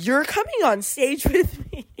 you're coming on stage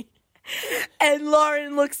with me. And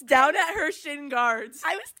Lauren looks down at her shin guards.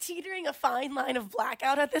 I was teetering a fine line of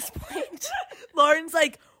blackout at this point. Lauren's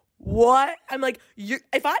like, what? I'm like,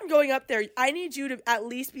 if I'm going up there, I need you to at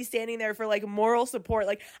least be standing there for like moral support.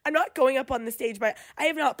 Like, I'm not going up on the stage, but I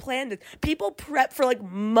have not planned it. People prep for like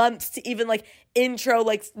months to even like intro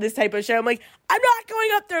like this type of show. I'm like, I'm not going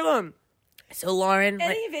up there alone. So Lauren,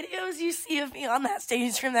 Any videos you see of me on that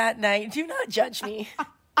stage from that night, do not judge me.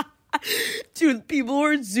 dude, people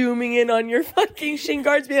were zooming in on your fucking shin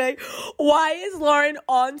guards, being like, why is Lauren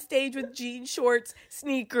on stage with jean shorts,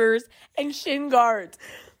 sneakers, and shin guards?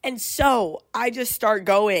 And so I just start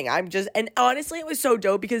going. And honestly, it was so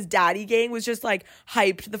dope because Daddy Gang was just like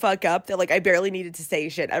hyped the fuck up that like I barely needed to say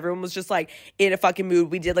shit. Everyone was just like in a fucking mood.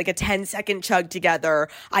 We did like a 10-second chug together.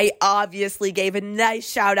 I obviously gave a nice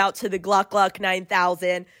shout out to the Gluck Gluck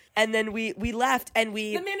 9000. And then we left and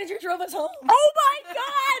The manager drove us home. Oh my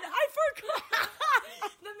God, I forgot.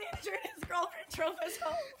 The manager and his girlfriend drove us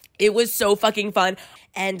home. It was so fucking fun.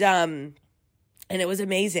 And it was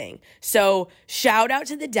amazing. So shout out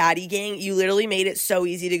to the Daddy Gang. You literally made it so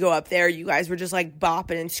easy to go up there. You guys were just like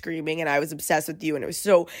bopping and screaming, and I was obsessed with you. And it was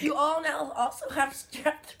so. You all now also have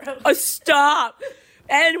strep throat. Stop.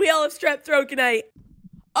 And we all have strep throat. Good night.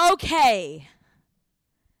 Okay.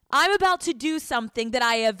 I'm about to do something that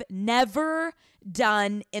I have never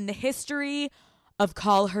done in the history of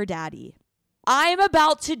Call Her Daddy. I'm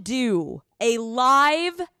about to do a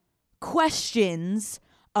live questions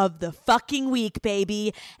of the fucking week,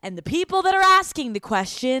 baby. And the people that are asking the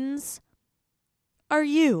questions are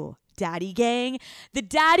you, Daddy Gang. The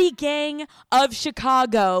Daddy Gang of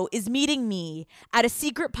Chicago is meeting me at a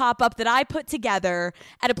secret pop-up that I put together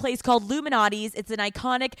at a place called Luminati's. It's an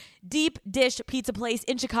iconic deep dish pizza place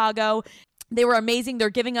in Chicago. They were amazing. They're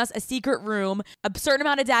giving us a secret room. A certain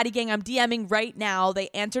amount of Daddy Gang I'm DMing right now. They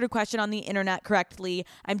answered a question on the internet correctly.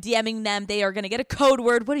 I'm DMing them. They are going to get a code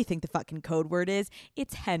word. What do you think the fucking code word is?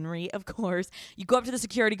 It's Henry, of course. You go up to the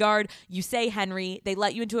security guard. You say Henry. They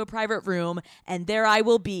let you into a private room. And there I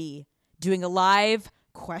will be doing a live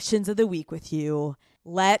questions of the week with you.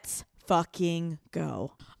 Let's fucking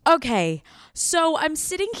go. Okay, so I'm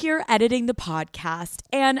sitting here editing the podcast,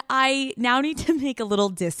 and I now need to make a little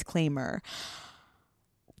disclaimer.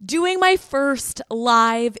 Doing my first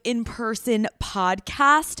live in-person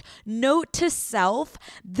podcast, note to self,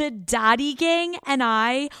 the Daddy Gang and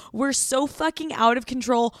I were so fucking out of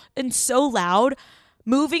control and so loud.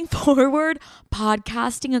 Moving forward,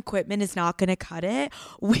 podcasting equipment is not going to cut it.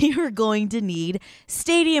 We are going to need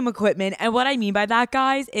stadium equipment. And what I mean by that,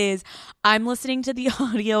 guys, is I'm listening to the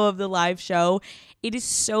audio of the live show. It is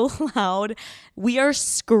so loud. We are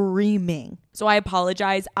screaming. So I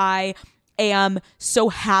apologize. I am so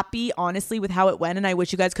happy, honestly, with how it went. And I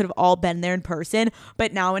wish you guys could have all been there in person.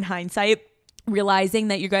 But now in hindsight, realizing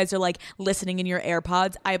that you guys are like listening in your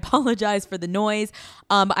AirPods, I apologize for the noise.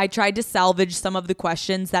 I tried to salvage some of the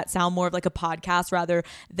questions that sound more of like a podcast rather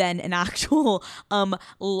than an actual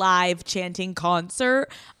live chanting concert.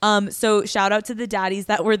 So shout out to the daddies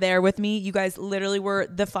that were there with me. You guys literally were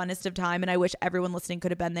the funnest of time, and I wish everyone listening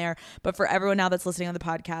could have been there. But for everyone now that's listening on the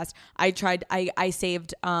podcast, I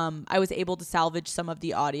saved, I was able to salvage some of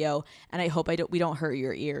the audio, and I hope we don't hurt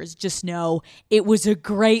your ears. Just know it was a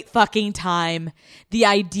great fucking time. The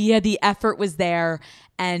idea, the effort was there,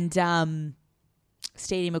 and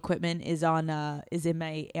stadium equipment is in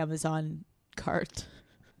my Amazon cart.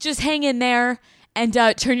 Just hang in there and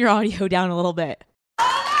turn your audio down a little bit.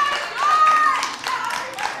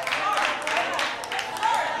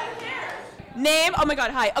 Name? Oh my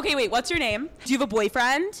God, hi. Okay, wait, what's your name? Do you have a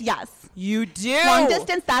boyfriend? Yes. You do? Long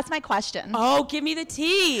distance, that's my question. Oh, give me the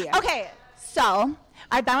tea. Okay, so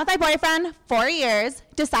I've been with my boyfriend 4 years,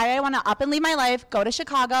 decided I want to up and leave my life, go to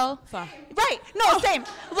Chicago. Fuck. Right, no, same.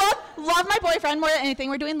 Love my boyfriend more than anything.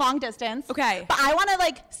 We're doing long distance. Okay. But I want to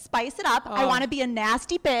like spice it up. I want to be a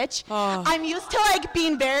nasty bitch. I'm used to like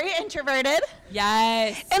being very introverted.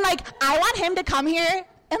 Yes. And like, I want him to come here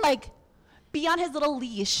and like be on his little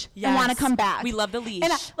leash and want to come back. We love the leash.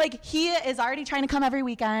 And like, he is already trying to come every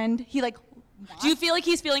weekend. He like Do you feel like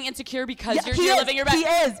he's feeling insecure because Yeah, you're living your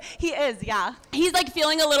best? He is, yeah. He's like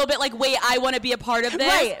feeling a little bit like, wait, I want to be a part of this.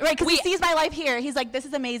 Right, because he Wait, sees my life here. He's like, this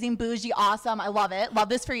is amazing, bougie, awesome. I love it. Love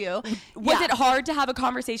this for you. was Yeah. it hard to have a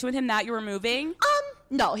conversation with him that you were moving?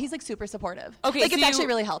 No, he's like super supportive. Okay, like so it's actually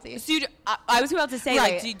really healthy. So I was about to say,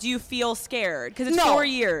 Right. like, do you feel scared? Because it's No. 4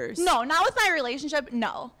 years. No, not with my relationship.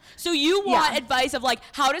 No. So you want Yeah. advice of like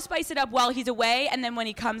how to spice it up while he's away and then when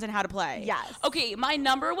he comes and how to play. Yes. Okay, my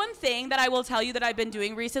number one thing that I will tell you that I've been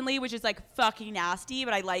doing recently, which is like fucking nasty,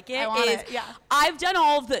 but I like it, I want is it, yeah. I've done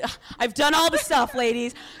all the stuff,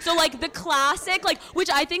 ladies. So like the classic, like which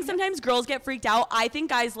I think sometimes girls get freaked out. I think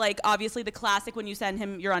guys like obviously the classic when you send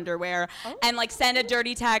him your underwear and like send a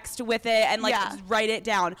dirty text with it and like Yeah. write it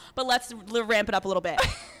down. But let's ramp it up a little bit.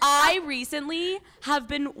 I recently have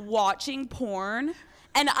been watching porn.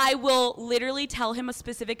 And I will literally tell him a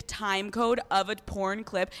specific time code of a porn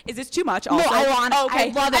clip. Is this too much? Also, I want it. Okay,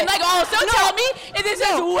 I love it. I'm like, also tell me if this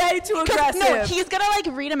is way too aggressive. No, he's gonna like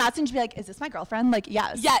read a message and be like, "Is this my girlfriend?" Like,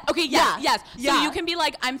 yes. Yeah. Okay. Yeah. Yeah. Yes. So Yeah. you can be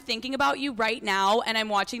like, I'm thinking about you right now, and I'm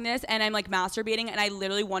watching this, and I'm like masturbating, and I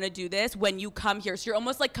literally want to do this when you come here. So you're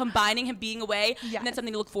almost like combining him being away, and then Yes.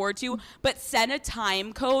 something to look forward to. But send a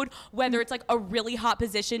time code, whether it's like a really hot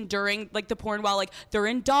position during like the porn while like they're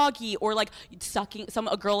in doggy or like sucking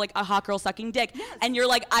a girl like a hot girl sucking dick, and you're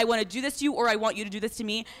like, I want to do this to you, or I want you to do this to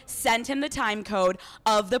me. Send him the time code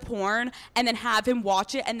of the porn, and then have him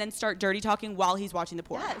watch it, and then start dirty talking while he's watching the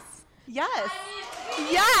porn. Yes.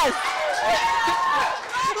 Yes.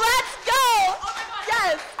 Let's go.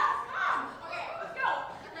 Yes.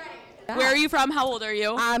 Where are you from? How old are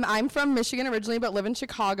you? I'm from Michigan originally, but live in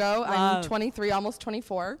Chicago. I'm Love. 23, almost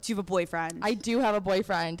 24. Do you have a boyfriend? I do have a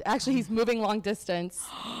boyfriend. Actually, he's moving long distance.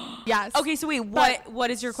 Yes. Okay, so wait, what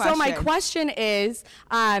is your question? So my question is,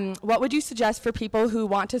 what would you suggest for people who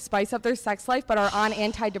want to spice up their sex life but are on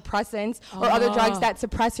antidepressants or other drugs that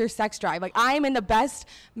suppress your sex drive? Like, I am in the best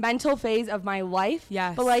mental phase of my life.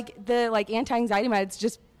 Yes. But like the anti-anxiety meds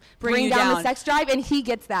just bring you down the down. sex drive, and he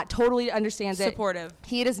gets that, totally understands it. Supportive.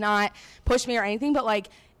 He does not push me or anything, but like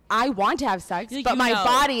I want to have sex, Like, but you my know.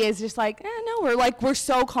 body is just like, no, we're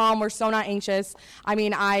so calm, we're so not anxious. I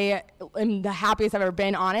mean, I am the happiest I've ever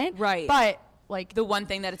been on it. Right. But like The one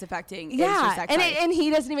thing that it's affecting is your yeah, sex and life. and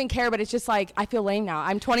he doesn't even care, but it's just like I feel lame now.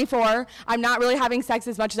 I'm 24. I'm not really having sex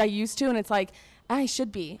as much as I used to, and it's like I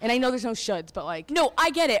should be. And I know there's no shoulds, but like No, I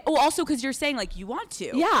get it. Oh, also because you're saying like you want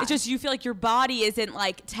to. Yeah. It's just you feel like your body isn't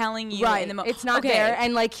like telling you right, in the moment. it's not there,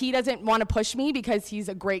 and like he doesn't want to push me because he's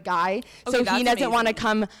a great guy, so Okay, he that's doesn't want to amazing.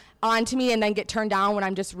 come on to me and then get turned down when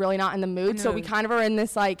I'm just really not in the mood. So we kind of are in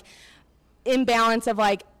this like imbalance of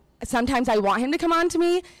like sometimes I want him to come on to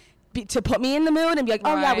me to put me in the mood and be like,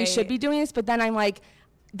 oh yeah, we should Right. be doing this, but then I'm like,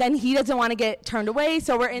 then he doesn't want to get turned away,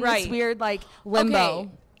 so we're in Right. this weird like limbo. Okay.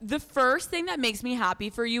 The first thing that makes me happy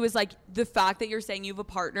for you is like the fact that you're saying you have a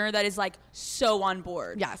partner that is like so on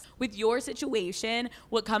board. Yes. With your situation,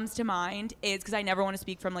 what comes to mind is because I never want to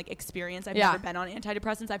speak from like experience. I've Yeah. never been on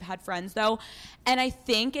antidepressants. I've had friends though. And I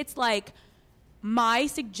think it's like my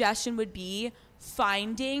suggestion would be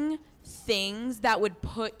finding things that would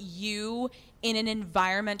put you in an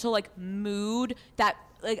environmental like mood that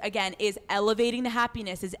like again is elevating the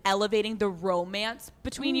happiness, is elevating the romance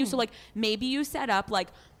between you. So like maybe you set up like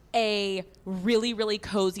a really, really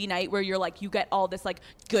cozy night where you're like, you get all this like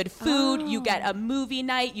good food, you get a movie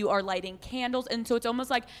night, you are lighting candles. And so it's almost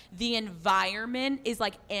like the environment is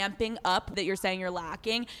like amping up that you're saying you're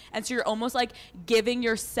lacking. And so you're almost like giving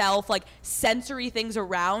yourself like sensory things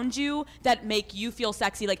around you that make you feel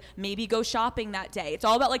sexy. Like maybe go shopping that day. It's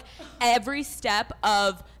all about like every step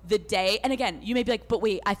of the day. And again, you may be like, but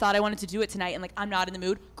wait, I thought I wanted to do it tonight and like I'm not in the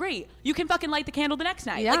mood. Great. You can fucking light the candle the next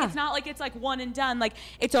night. Yeah. Like it's not like it's like one and done. Like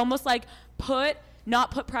it's almost like not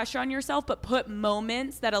put pressure on yourself, but put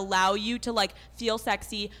moments that allow you to like feel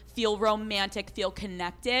sexy, feel romantic, feel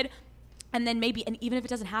connected. And then maybe, and even if it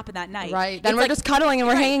doesn't happen that night. Right. Then it's we're just cuddling and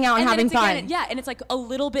we're hanging out and then having it's again- fun. yeah, and it's like a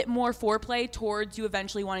little bit more foreplay towards you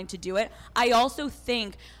eventually wanting to do it. I also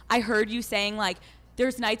think I heard you saying like,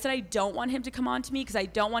 there's nights that I don't want him to come on to me because I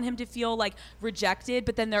don't want him to feel like rejected.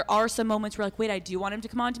 But then there are some moments where like, wait, I do want him to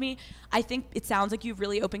come on to me. I think it sounds like you have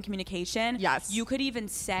really open communication. Yes. You could even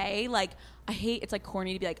say like, I hate, it's like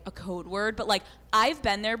corny to be like a code word, but like I've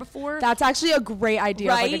been there before. That's actually a great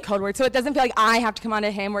idea, of, like a Right? code word. So it doesn't feel like I have to come on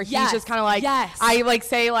to him where he's Yes. just kind of like, Yes. I like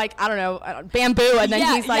say like, I don't know, bamboo. And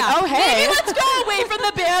then he's like, oh, hey. Maybe let's go away from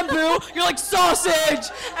the bamboo. You're like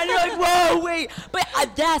sausage. And you're like, whoa, wait. But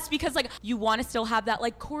that's because like you want to still have that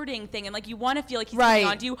like courting thing. And like you want to feel like he's Right. coming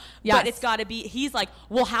on to you. Yes. But it's got to be, he's like,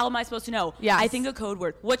 well, how am I supposed to know? Yes. I think a code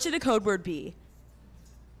word. What should the code word be?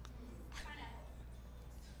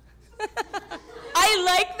 I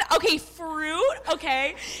like okay, fruit,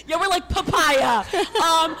 okay. Yeah, we're like papaya.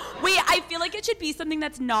 Wait, I feel like it should be something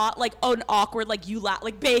that's not like an awkward like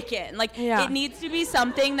like bacon. Like Yeah. it needs to be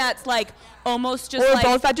something that's like almost just We're like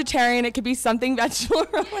both vegetarian. It could be something vegetable.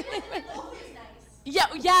 Yeah.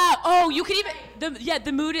 Oh, you could even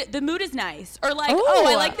the mood is nice. Or like, Ooh.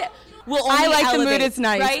 I like that. We'll I only like the mood elevate, is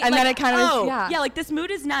nice, right? and like, then it kind of yeah, like this mood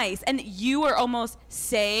is nice, and you are almost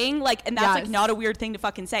saying like, and that's like Yes. not a weird thing to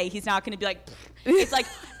fucking say. He's not going to be like, it's like,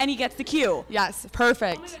 and he gets the cue. Yes,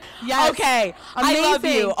 perfect. Yes. Okay, I love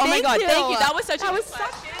Amazing. you. Oh my Thank god, you. thank you. That was such a That good was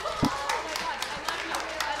question.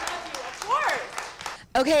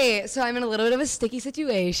 Okay, so I'm in a little bit of a sticky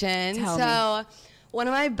situation. Tell me. One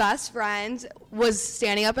of my best friends was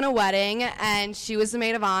standing up in a wedding, and she was the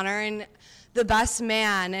maid of honor, and the best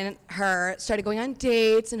man and her started going on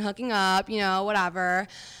dates and hooking up, you know, whatever.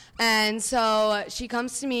 And so she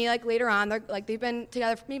comes to me like later on. They've been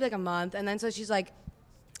together for maybe like a month, and then so she's like,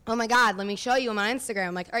 "Oh my God, let me show you him on Instagram."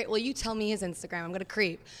 I'm like, "All right, well you tell me his Instagram. I'm gonna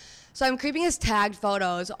creep." So I'm creeping his tagged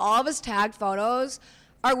photos. All of his tagged photos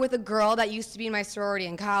are with a girl that used to be in my sorority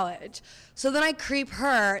in college. So then I creep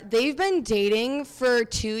her. They've been dating for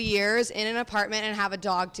 2 years in an apartment and have a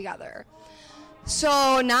dog together.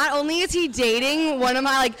 So not only is he dating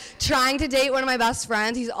trying to date one of my best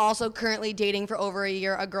friends, he's also currently dating for over a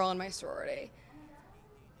year a girl in my sorority.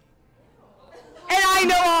 And I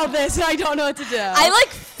know all this, and I don't know what to do. I like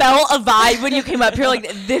felt a vibe when you came up here.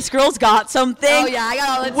 Like this girl's got something. Oh yeah, I got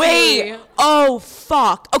all the Wait. tea. Oh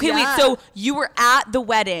fuck. Okay, Yeah. wait. So you were at the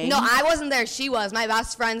wedding. No, I wasn't there. She was. My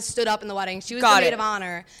best friend stood up in the wedding. She was Got the maid it. of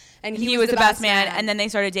honor. And he was the best man, and then they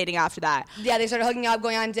started dating after that. Yeah, they started hooking up,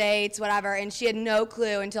 going on dates, whatever, and she had no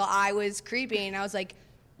clue until I was creeping, and I was like,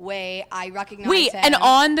 wait, I recognize Wait, him. and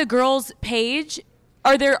on the girls' page,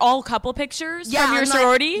 are there all couple pictures from your I'm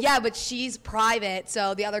sorority? yeah, but she's private,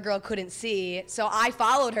 so the other girl couldn't see. So I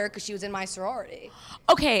followed her because she was in my sorority.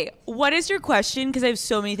 Okay, what is your question? Because I have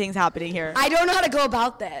so many things happening here. I don't know how to go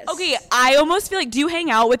about this. Okay, I almost feel like, do you hang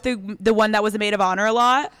out with the one that was the maid of honor a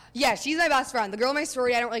lot? Yeah, she's my best friend. The girl in my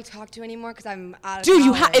sorority I don't really talk to anymore because I'm out of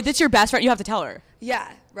Dude, college. if it's your best friend, you have to tell her.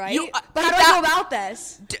 Yeah, right? You- but how do I that- go about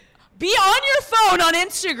this? Be on your phone on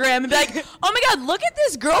Instagram and be like, oh my God, look at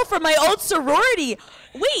this girl from my old sorority.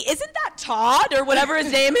 Wait, isn't that Todd or whatever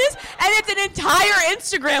his name is? And it's an entire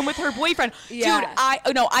Instagram with her boyfriend. Yeah.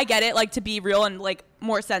 Dude, I get it. Like, to be real and like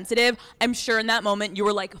more sensitive, I'm sure in that moment you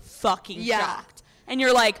were like fucking shocked. And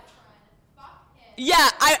you're like, yeah,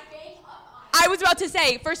 I was about to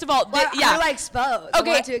say, first of all, How do I expose? I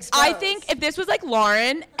Okay, want to expose. I think if this was like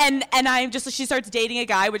Lauren and she starts dating a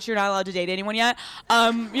guy, which you're not allowed to date anyone yet.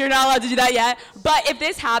 You're not allowed to do that yet. But if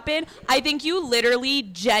this happened, I think you literally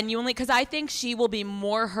genuinely, because I think she will be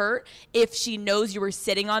more hurt if she knows you were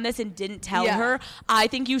sitting on this and didn't tell her. I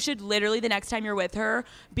think you should literally, the next time you're with her,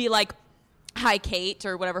 be like, hi, Kate,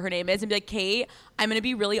 or whatever her name is, and be like, Kate, I'm going to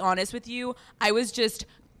be really honest with you. I was just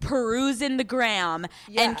perusing the gram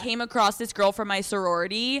and came across this girl from my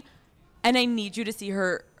sorority, and I need you to see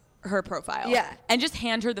her profile. Yeah. And just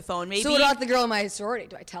hand her the phone, maybe. So what about the girl in my sorority?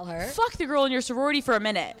 Do I tell her? Fuck the girl in your sorority for a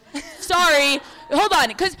minute. Sorry. Hold on,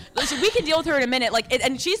 because we can deal with her in a minute.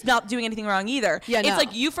 And she's not doing anything wrong either. Yeah, It's no.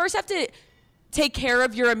 like you first have to take care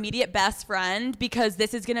of your immediate best friend, because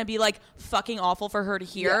this is gonna be like fucking awful for her to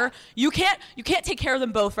hear. You can't take care of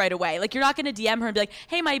them both right away. Like, you're not gonna DM her and be like,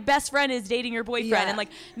 hey, my best friend is dating your boyfriend, and like,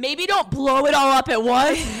 maybe don't blow it all up at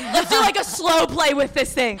once. Let's do like a slow play with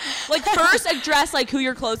this thing. Like, first address like who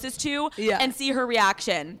you're closest to and see her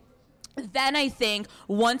reaction. Then I think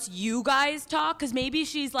once you guys talk, because maybe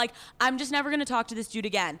she's like, I'm just never going to talk to this dude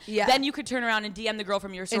again. Yeah. Then you could turn around and DM the girl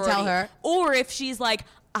from your sorority. tell her. Or if she's like,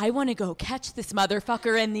 I want to go catch this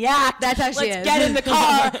motherfucker in the act. That's how she Let's is. get in the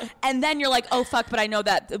car. And then you're like, oh, fuck, but I know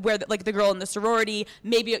that where the girl in the sorority,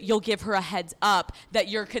 maybe you'll give her a heads up that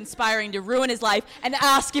you're conspiring to ruin his life and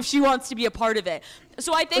ask if she wants to be a part of it.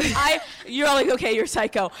 So I think you're like, okay, you're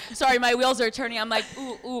psycho. Sorry, my wheels are turning. I'm like,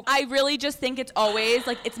 ooh. I really just think it's always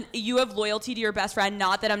like, you have loyalty to your best friend.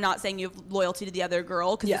 Not that I'm not saying you have loyalty to the other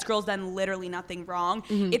girl, because this girl's done literally nothing wrong.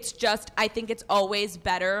 It's just, I think it's always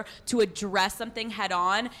better to address something head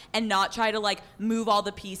on and not try to like move all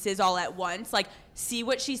the pieces all at once. Like, see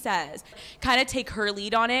what she says. Kind of take her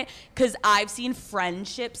lead on it, because I've seen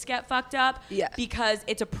friendships get fucked up because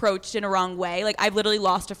it's approached in a wrong way. Like, I've literally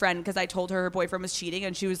lost a friend because I told her boyfriend was cheating,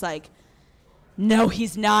 and she was like, no,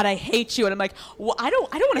 he's not. I hate you. And I'm like, well, I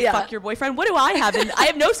don't want to fuck your boyfriend. What do I have? And I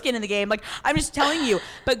have no skin in the game. Like, I'm just telling you.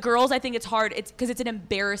 But girls, I think it's hard. It's because it's an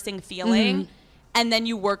embarrassing feeling. and then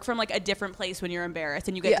you work from like a different place when you're embarrassed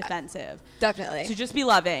and you get defensive. Definitely. So just be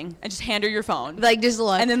loving and just hand her your phone. Like just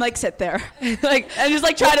look. And then like sit there. Like and just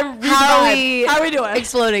like try to read How the vibe. How are we doing?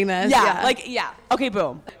 Exploding this. Yeah. Like Okay,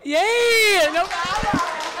 boom. Yay! No problem.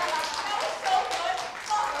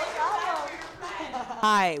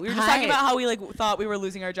 Hi. We were just talking about how we like thought we were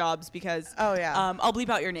losing our jobs because I'll bleep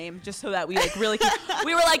out your name just so that we like really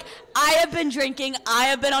we were like, I have been drinking, I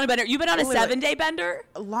have been on a bender. You've been on a 7-day bender?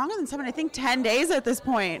 Longer than 7, I think 10 days at this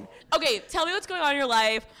point. Okay, tell me what's going on in your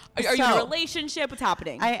life. Are you in a relationship? What's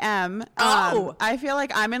happening? I am. I feel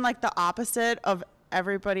like I'm in like the opposite of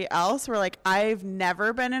everybody else. Where like I've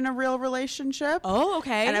never been in a real relationship. Oh,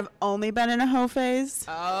 okay. And I've only been in a hoe phase.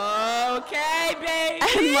 Okay, baby.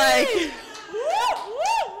 And like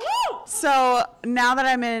so now that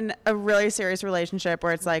I'm in a really serious relationship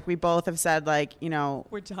where it's like we both have said like, you know,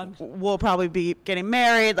 we're done. We'll probably be getting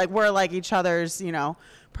married. Like we're like each other's, you know,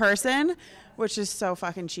 person, which is so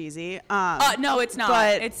fucking cheesy. No, it's not.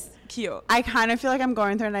 But it's cute. I kind of feel like I'm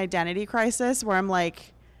going through an identity crisis where I'm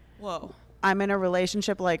like, whoa, I'm in a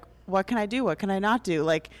relationship. Like, what can I do? What can I not do?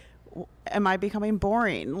 Like, am I becoming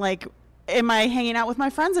boring? Like, am I hanging out with my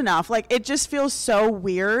friends enough? Like, it just feels so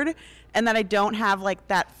weird. And that I don't have like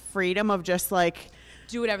that freedom of just like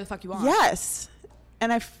do whatever the fuck you want. Yes.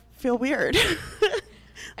 And I feel weird.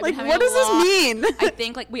 Like, what does this mean? I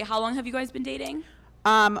think like, wait, how long have you guys been dating?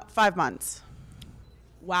 5 months.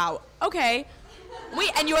 Wow. Okay.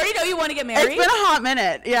 Wait, and you already know you want to get married? It's been a hot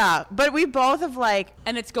minute, yeah. But we both have like...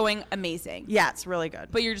 And it's going amazing. Yeah, it's really good.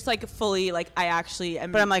 But you're just like fully like, I actually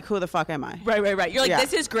am... But I'm like, who the fuck am I? Right. You're like,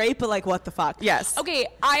 this is great, but like, what the fuck? Yes. Okay,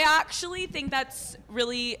 I actually think that's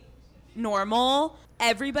really normal.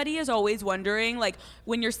 Everybody is always wondering, like,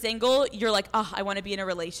 when you're single, you're like, oh, I want to be in a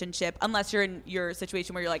relationship. Unless you're in your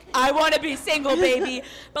situation where you're like, I want to be single, baby.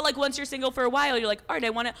 But, like, once you're single for a while, you're like, all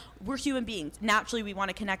right, we're human beings. Naturally, we want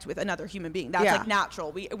to connect with another human being. That's, like,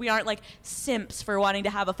 natural. We aren't, like, simps for wanting to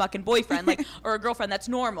have a fucking boyfriend, like, or a girlfriend. That's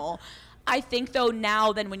normal. I think, though,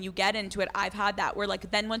 now, then when you get into it, I've had that where,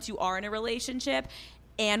 like, then once you are in a relationship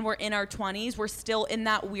and we're in our 20s, we're still in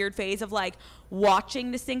that weird phase of like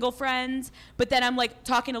watching the single friends. But then I'm like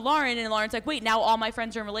talking to Lauren, and Lauren's like, wait, now all my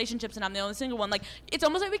friends are in relationships and I'm the only single one. Like, it's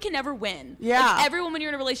almost like we can never win. Yeah. Like, everyone, when you're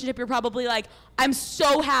in a relationship, you're probably like, I'm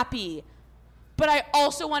so happy, but I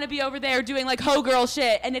also want to be over there doing like hoe girl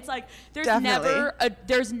shit. And it's like, there's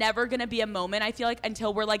never going to be a moment, I feel like,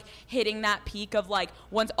 until we're like hitting that peak of like,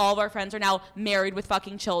 once all of our friends are now married with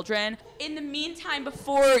fucking children. In the meantime,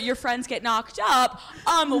 before your friends get knocked up,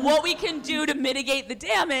 what we can do to mitigate the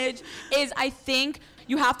damage is, I think,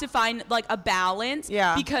 you have to find like a balance.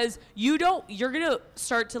 Yeah. Because you're going to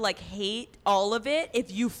start to like hate all of it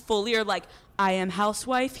if you fully are like, I am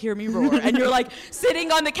housewife, hear me roar. And you're like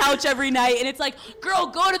sitting on the couch every night and it's like, girl,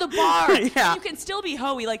 go to the bar. Yeah. You can still be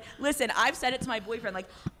hoey. Like, listen, I've said it to my boyfriend, like,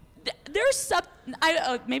 there's some,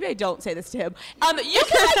 maybe I don't say this to him. You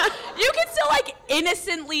can still like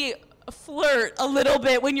innocently flirt a little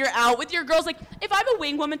bit when you're out with your girls. Like, if I'm a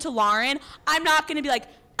wing woman to Lauren, I'm not going to be like,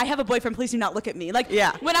 I have a boyfriend, please do not look at me. Like,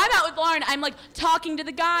 when I'm out with Lauren, I'm like talking to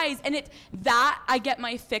the guys, and I get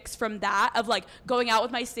my fix from that of like going out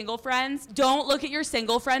with my single friends. Don't look at your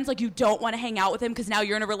single friends like you don't want to hang out with him because now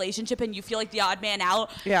you're in a relationship and you feel like the odd man out.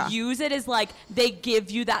 Yeah. Use it as like they give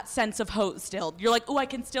you that sense of hoe still. You're like, oh, I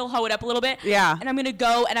can still hoe it up a little bit. Yeah. And I'm going to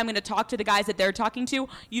go and I'm going to talk to the guys that they're talking to.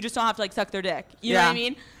 You just don't have to like suck their dick. You know what I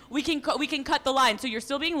mean? We can cut the line. So you're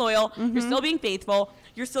still being loyal. Mm-hmm. You're still being faithful.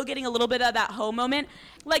 You're still getting a little bit of that hoe moment.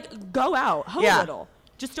 Like, go out, hoe a little.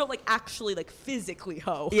 Just don't like actually like physically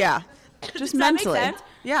hoe. Yeah. Just mentally. That make sense?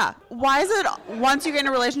 Yeah. Why is it once you get in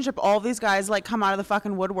a relationship, all these guys like come out of the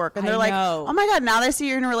fucking woodwork and they're like, oh my God, now they see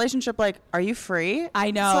you're in a relationship. Like, are you free?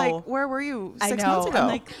 I know. It's like, where were you 6 months ago?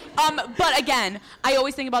 I'm like, but again, I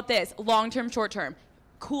always think about this: long-term, short-term.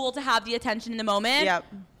 Cool to have the attention in the moment. Yep.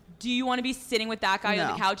 Do you want to be sitting with that guy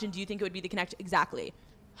on the couch, and do you think it would be the connection? Exactly.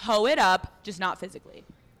 Hoe it up, just not physically.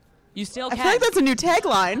 You still can. I feel like that's a new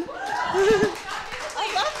tagline.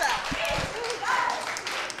 I love that.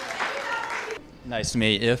 Nice to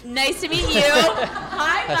meet you. Nice to meet you.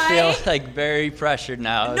 Hi, Mike. I feel like very pressured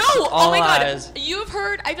now. No, oh my God. You've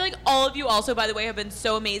heard, I feel like all of you also, by the way, have been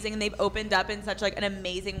so amazing, and they've opened up in such like an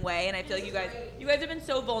amazing way, and I feel like you guys have been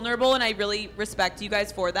so vulnerable, and I really respect you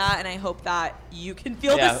guys for that, and I hope that you can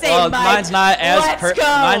feel the same, well, Mike. mine's not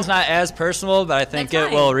as personal, but I think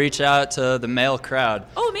it will reach out to the male crowd.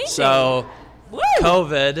 Oh, amazing. So Woo!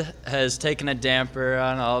 COVID has taken a damper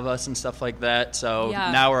on all of us and stuff like that. So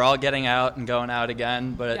now we're all getting out and going out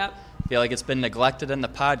again. But I feel like it's been neglected in the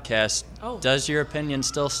podcast. Oh. Does your opinion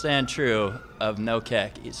still stand true of no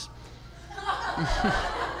khakis?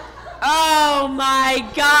 Oh my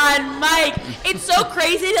God, Mike. It's so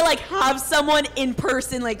crazy to like have someone in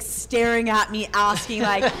person like staring at me asking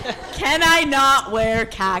like, can I not wear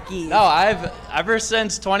khakis? No, I've ever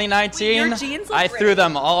since 2019, Your jeans look I great. threw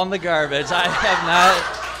them all in the garbage. I have not.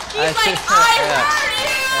 He's like, I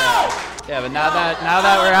heard you! Yeah, but now that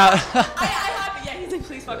we're out. He's like,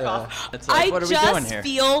 please fuck off. It's like, what are we doing here? I just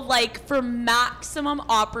feel like for maximum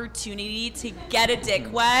opportunity to get a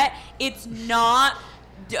dick wet, it's not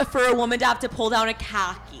for a woman to have to pull down a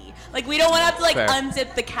khaki. Like, we don't want to have to, like, Fair.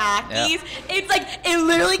 unzip the khakis. Yeah. It's, like, it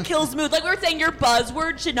literally kills mood. Like, we were saying, your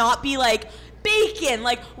buzzword should not be, like, bacon.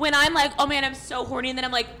 Like, when I'm like, oh, man, I'm so horny, and then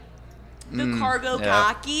I'm like, the cargo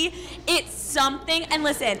khaki. It's something. And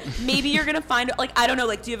listen, maybe you're going to find, like, I don't know,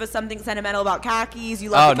 like, do you have something sentimental about khakis?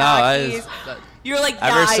 You love the khakis? You're like,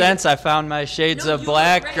 yeah, ever since I found my shades of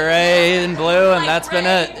black, gray, and blue, and that's been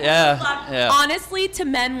it. Yeah. Honestly, to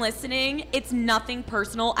men listening, it's nothing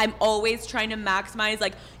personal. I'm always trying to maximize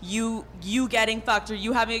like you getting fucked or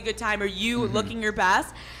you having a good time or you looking your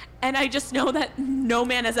best. And I just know that no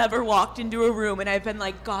man has ever walked into a room and I've been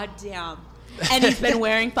like, God damn. And he's been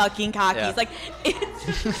wearing fucking khakis. Yeah. Like,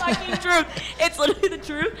 it's the fucking truth. It's literally the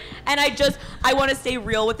truth. And I want to stay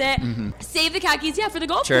real with it. Save the khakis, for the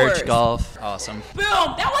golf course. Church golf. Awesome.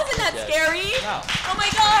 Boom. That wasn't that scary. No. Oh, my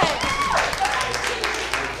God.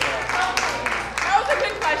 That was a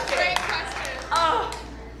good question. Great question.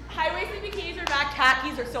 High-waisted bikinis are back.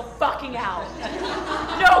 Khakis are so fucking out.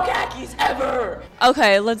 No khakis ever.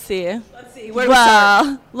 Okay, let's see. Where do we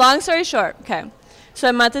start? Long story short, okay. So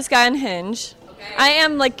I met this guy on Hinge. Okay. I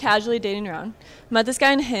am like casually dating around. Met this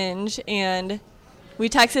guy on Hinge and we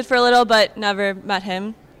texted for a little but never met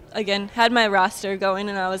him. Again, had my roster going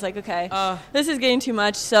and I was like, okay, this is getting too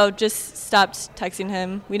much, so just stopped texting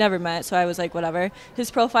him. We never met, so I was like, whatever. His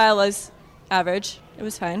profile was average. It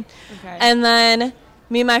was fine. Okay. And then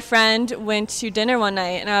me and my friend went to dinner one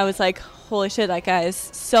night and I was like, holy shit, that guy is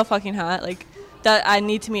so fucking hot. Like, that I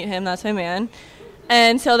need to meet him. That's my man.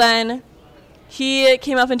 And so then he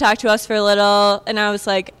came up and talked to us for a little, and I was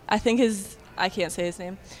like, I can't say his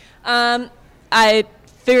name. I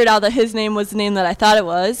figured out that his name was the name that I thought it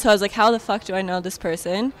was, so I was like, how the fuck do I know this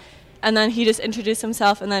person? And then he just introduced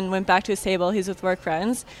himself and then went back to his table. He's with work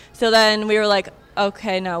friends. So then we were like,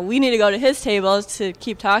 okay, now we need to go to his table to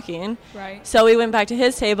keep talking. Right. So we went back to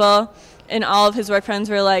his table, and all of his work friends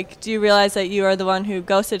were like, do you realize that you are the one who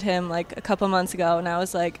ghosted him like a couple months ago? And I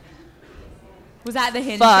was like, was that the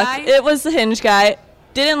Hinge fuck. guy? It was the Hinge guy.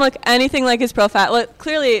 Didn't look anything like his profile. Well,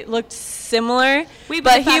 clearly looked similar.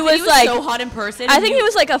 But he was like so hot in person. I think he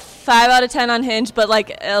was like a 5 out of 10 on Hinge, but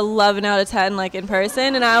like 11 out of 10 like in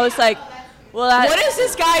person. And I was like, well, what is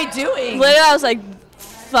this guy doing? Literally, I was like,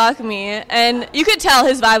 fuck me. And you could tell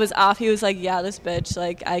his vibe was off. He was like, yeah, this bitch,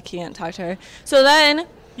 like, I can't talk to her. So then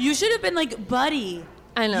you should have been like, buddy,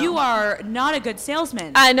 I know. You are not a good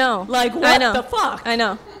salesman. I know. Like, what I know. the fuck? I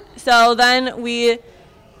know. So then we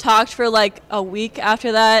talked for like a week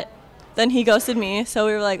after that. Then he ghosted me. So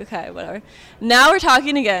we were like, okay, whatever. Now we're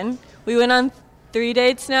talking again. We went on 3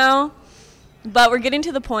 dates now. But we're getting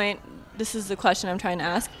to the point. This is the question I'm trying to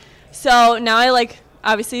ask. So now I like,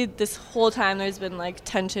 obviously this whole time there's been like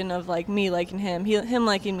tension of like me liking him, him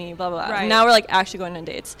liking me, blah, blah, blah. Right. Now we're like actually going on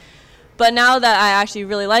dates. But now that I actually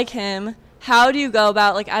really like him, how do you go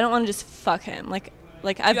about, like, I don't want to just fuck him. Like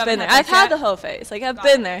I've been there. I've had the hoe phase. Like, I've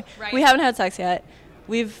been there. Right. We haven't had sex yet.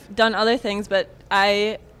 We've done other things, but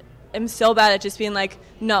I am so bad at just being like,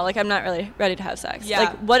 no, like, I'm not really ready to have sex.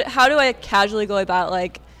 Yeah. Like, how do I casually go about,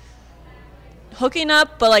 like, hooking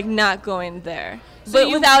up, but, like, not going there? So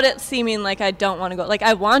but without it seeming like I don't want to go. Like,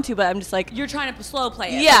 I want to, but I'm just like... You're trying to slow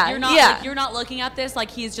play it. Yeah, like, you're not, yeah. Like, you're not looking at this like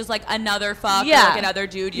he's just, like, another fuck Yeah. or, like, another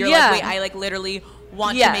dude. You're Yeah. like, wait, I, like, literally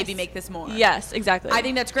want Yes. to maybe make this more. Yes, exactly. I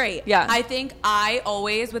think that's great. Yeah. I think I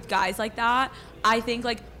always, with guys like that, I think,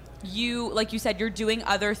 like you said, you're doing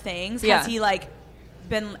other things. Yeah. Has he, like,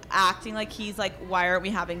 been acting like he's, like, why aren't we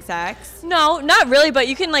having sex? No, not really, but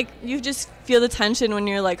you can, like, you just feel the tension when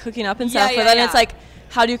you're, like, hooking up and Yeah, stuff. yeah, But then yeah. it's like,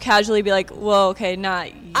 how do you casually be like, whoa, okay, not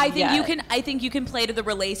I think yet. you can play to the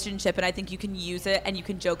relationship, and I think you can use it and you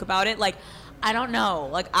can joke about it. Like, I don't know.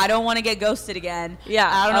 Like, I don't want to get ghosted again. Yeah,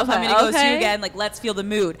 I don't know if I'm okay, going to ghost you okay. again. Like, let's feel the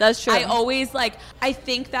mood. That's true. I always, like, I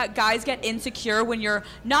think that guys get insecure when you're,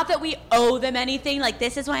 not that we owe them anything. Like,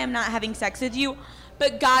 this is why I'm not having sex with you.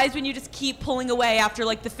 But guys, when you just keep pulling away after,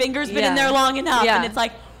 like, the finger's been in Yeah. there long enough, Yeah. and it's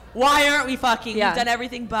like, why aren't we fucking? Yeah. We've done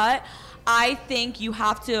everything but. I think you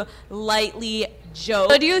have to lightly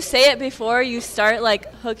joke. So do you say it before you start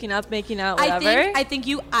like hooking up, making out, whatever?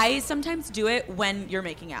 I sometimes do it when you're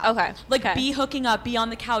making out. Okay. Like be hooking up, be on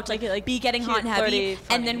the couch, like be getting hot and heavy. Flirty,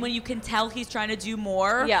 and then when you can tell he's trying to do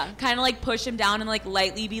more, kind of like push him down and like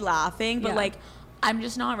lightly be laughing. But like, I'm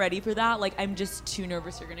just not ready for that. Like, I'm just too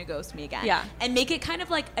nervous you're going to ghost me again. Yeah. And make it kind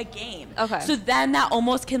of like a game. Okay. So then that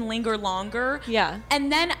almost can linger longer. Yeah.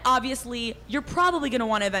 And then obviously you're probably going to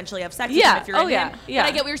want to eventually have sex with him if you're in him. Yeah. But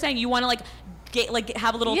I get what you're saying. You want to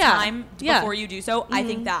have a little time before you do so. I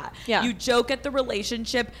think that. Yeah. You joke at the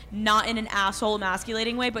relationship, not in an asshole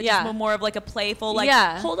emasculating way, but just more of like a playful, like,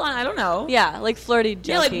 hold on, I don't know. Yeah, like flirty, jokey.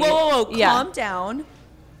 Yeah, like, whoa, calm down.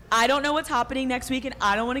 I don't know what's happening next week and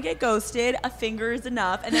I don't want to get ghosted. A finger is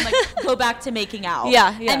enough. And then like go back to making out.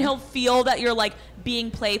 Yeah. And he'll feel that you're like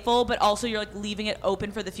being playful, but also you're like leaving it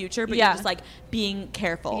open for the future, but you're just like being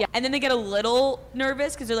careful. Yeah. And then they get a little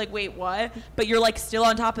nervous because they're like, wait, what? But you're like still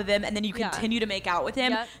on top of him and then you continue to make out with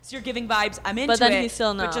him. Yep. So you're giving vibes, I'm into it. But then he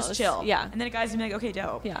still knows. But just chill. Yeah. And then a guy's gonna be like, okay,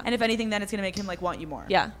 dope. Yeah. And if anything, then it's gonna make him like want you more.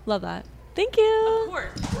 Yeah. Love that. Thank you. Of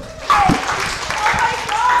course. Oh my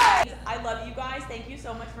God! I love you guys. Thank you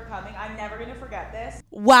so much for coming. I'm never going to forget this.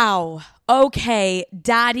 Wow. Okay,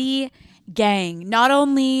 Daddy Gang. Not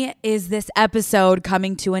only is this episode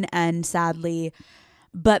coming to an end, sadly,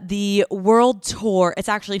 but the world tour, it's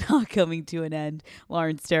actually not coming to an end.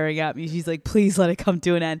 Lauren's staring at me. She's like, please let it come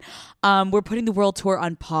to an end. We're putting the world tour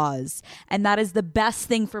on pause. And that is the best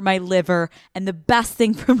thing for my liver and the best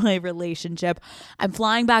thing for my relationship. I'm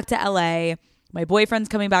flying back to LA. My boyfriend's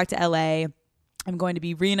coming back to LA. I'm going to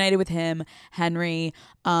be reunited with him, Henry.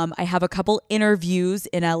 I have a couple interviews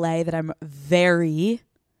in LA that I'm very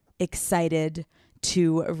excited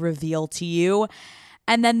to reveal to you.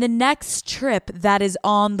 And then the next trip that is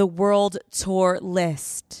on the world tour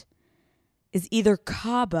list is either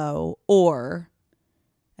Cabo or,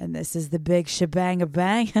 and this is the big shebanga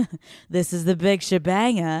bang, this is the big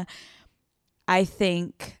shebanga. I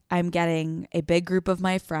think I'm getting a big group of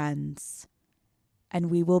my friends and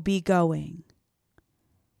we will be going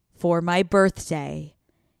for my birthday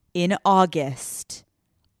in August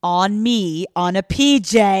on me on a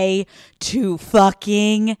PJ to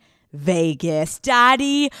fucking Vegas.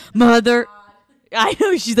 Daddy, mother. I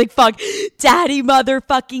know, she's like, fuck. Daddy,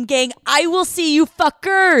 motherfucking gang. I will see you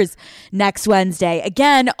fuckers next Wednesday.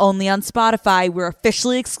 Again, only on Spotify. We're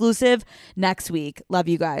officially exclusive next week. Love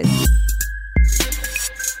you guys.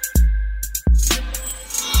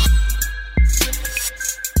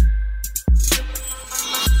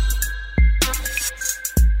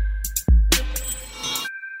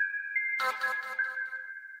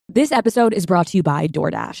 This episode is brought to you by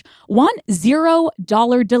DoorDash. Want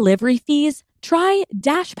 $0 delivery fees? Try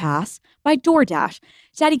Dash Pass by DoorDash.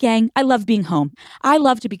 Daddy Gang, I love being home. I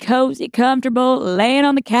love to be cozy, comfortable, laying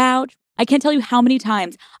on the couch. I can't tell you how many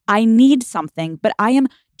times I need something, but I am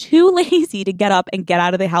too lazy to get up and get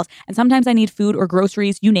out of the house. And sometimes I need food or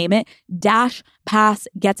groceries, you name it. Dash Pass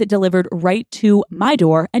gets it delivered right to my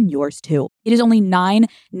door and yours too. It is only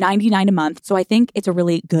 $9.99 a month, so I think it's a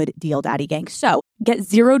really good deal, Daddy Gang. So get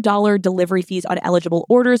 $0 delivery fees on eligible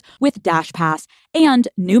orders with Dash Pass, and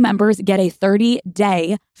new members get a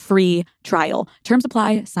 30-day free trial. Terms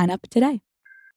apply. Sign up today.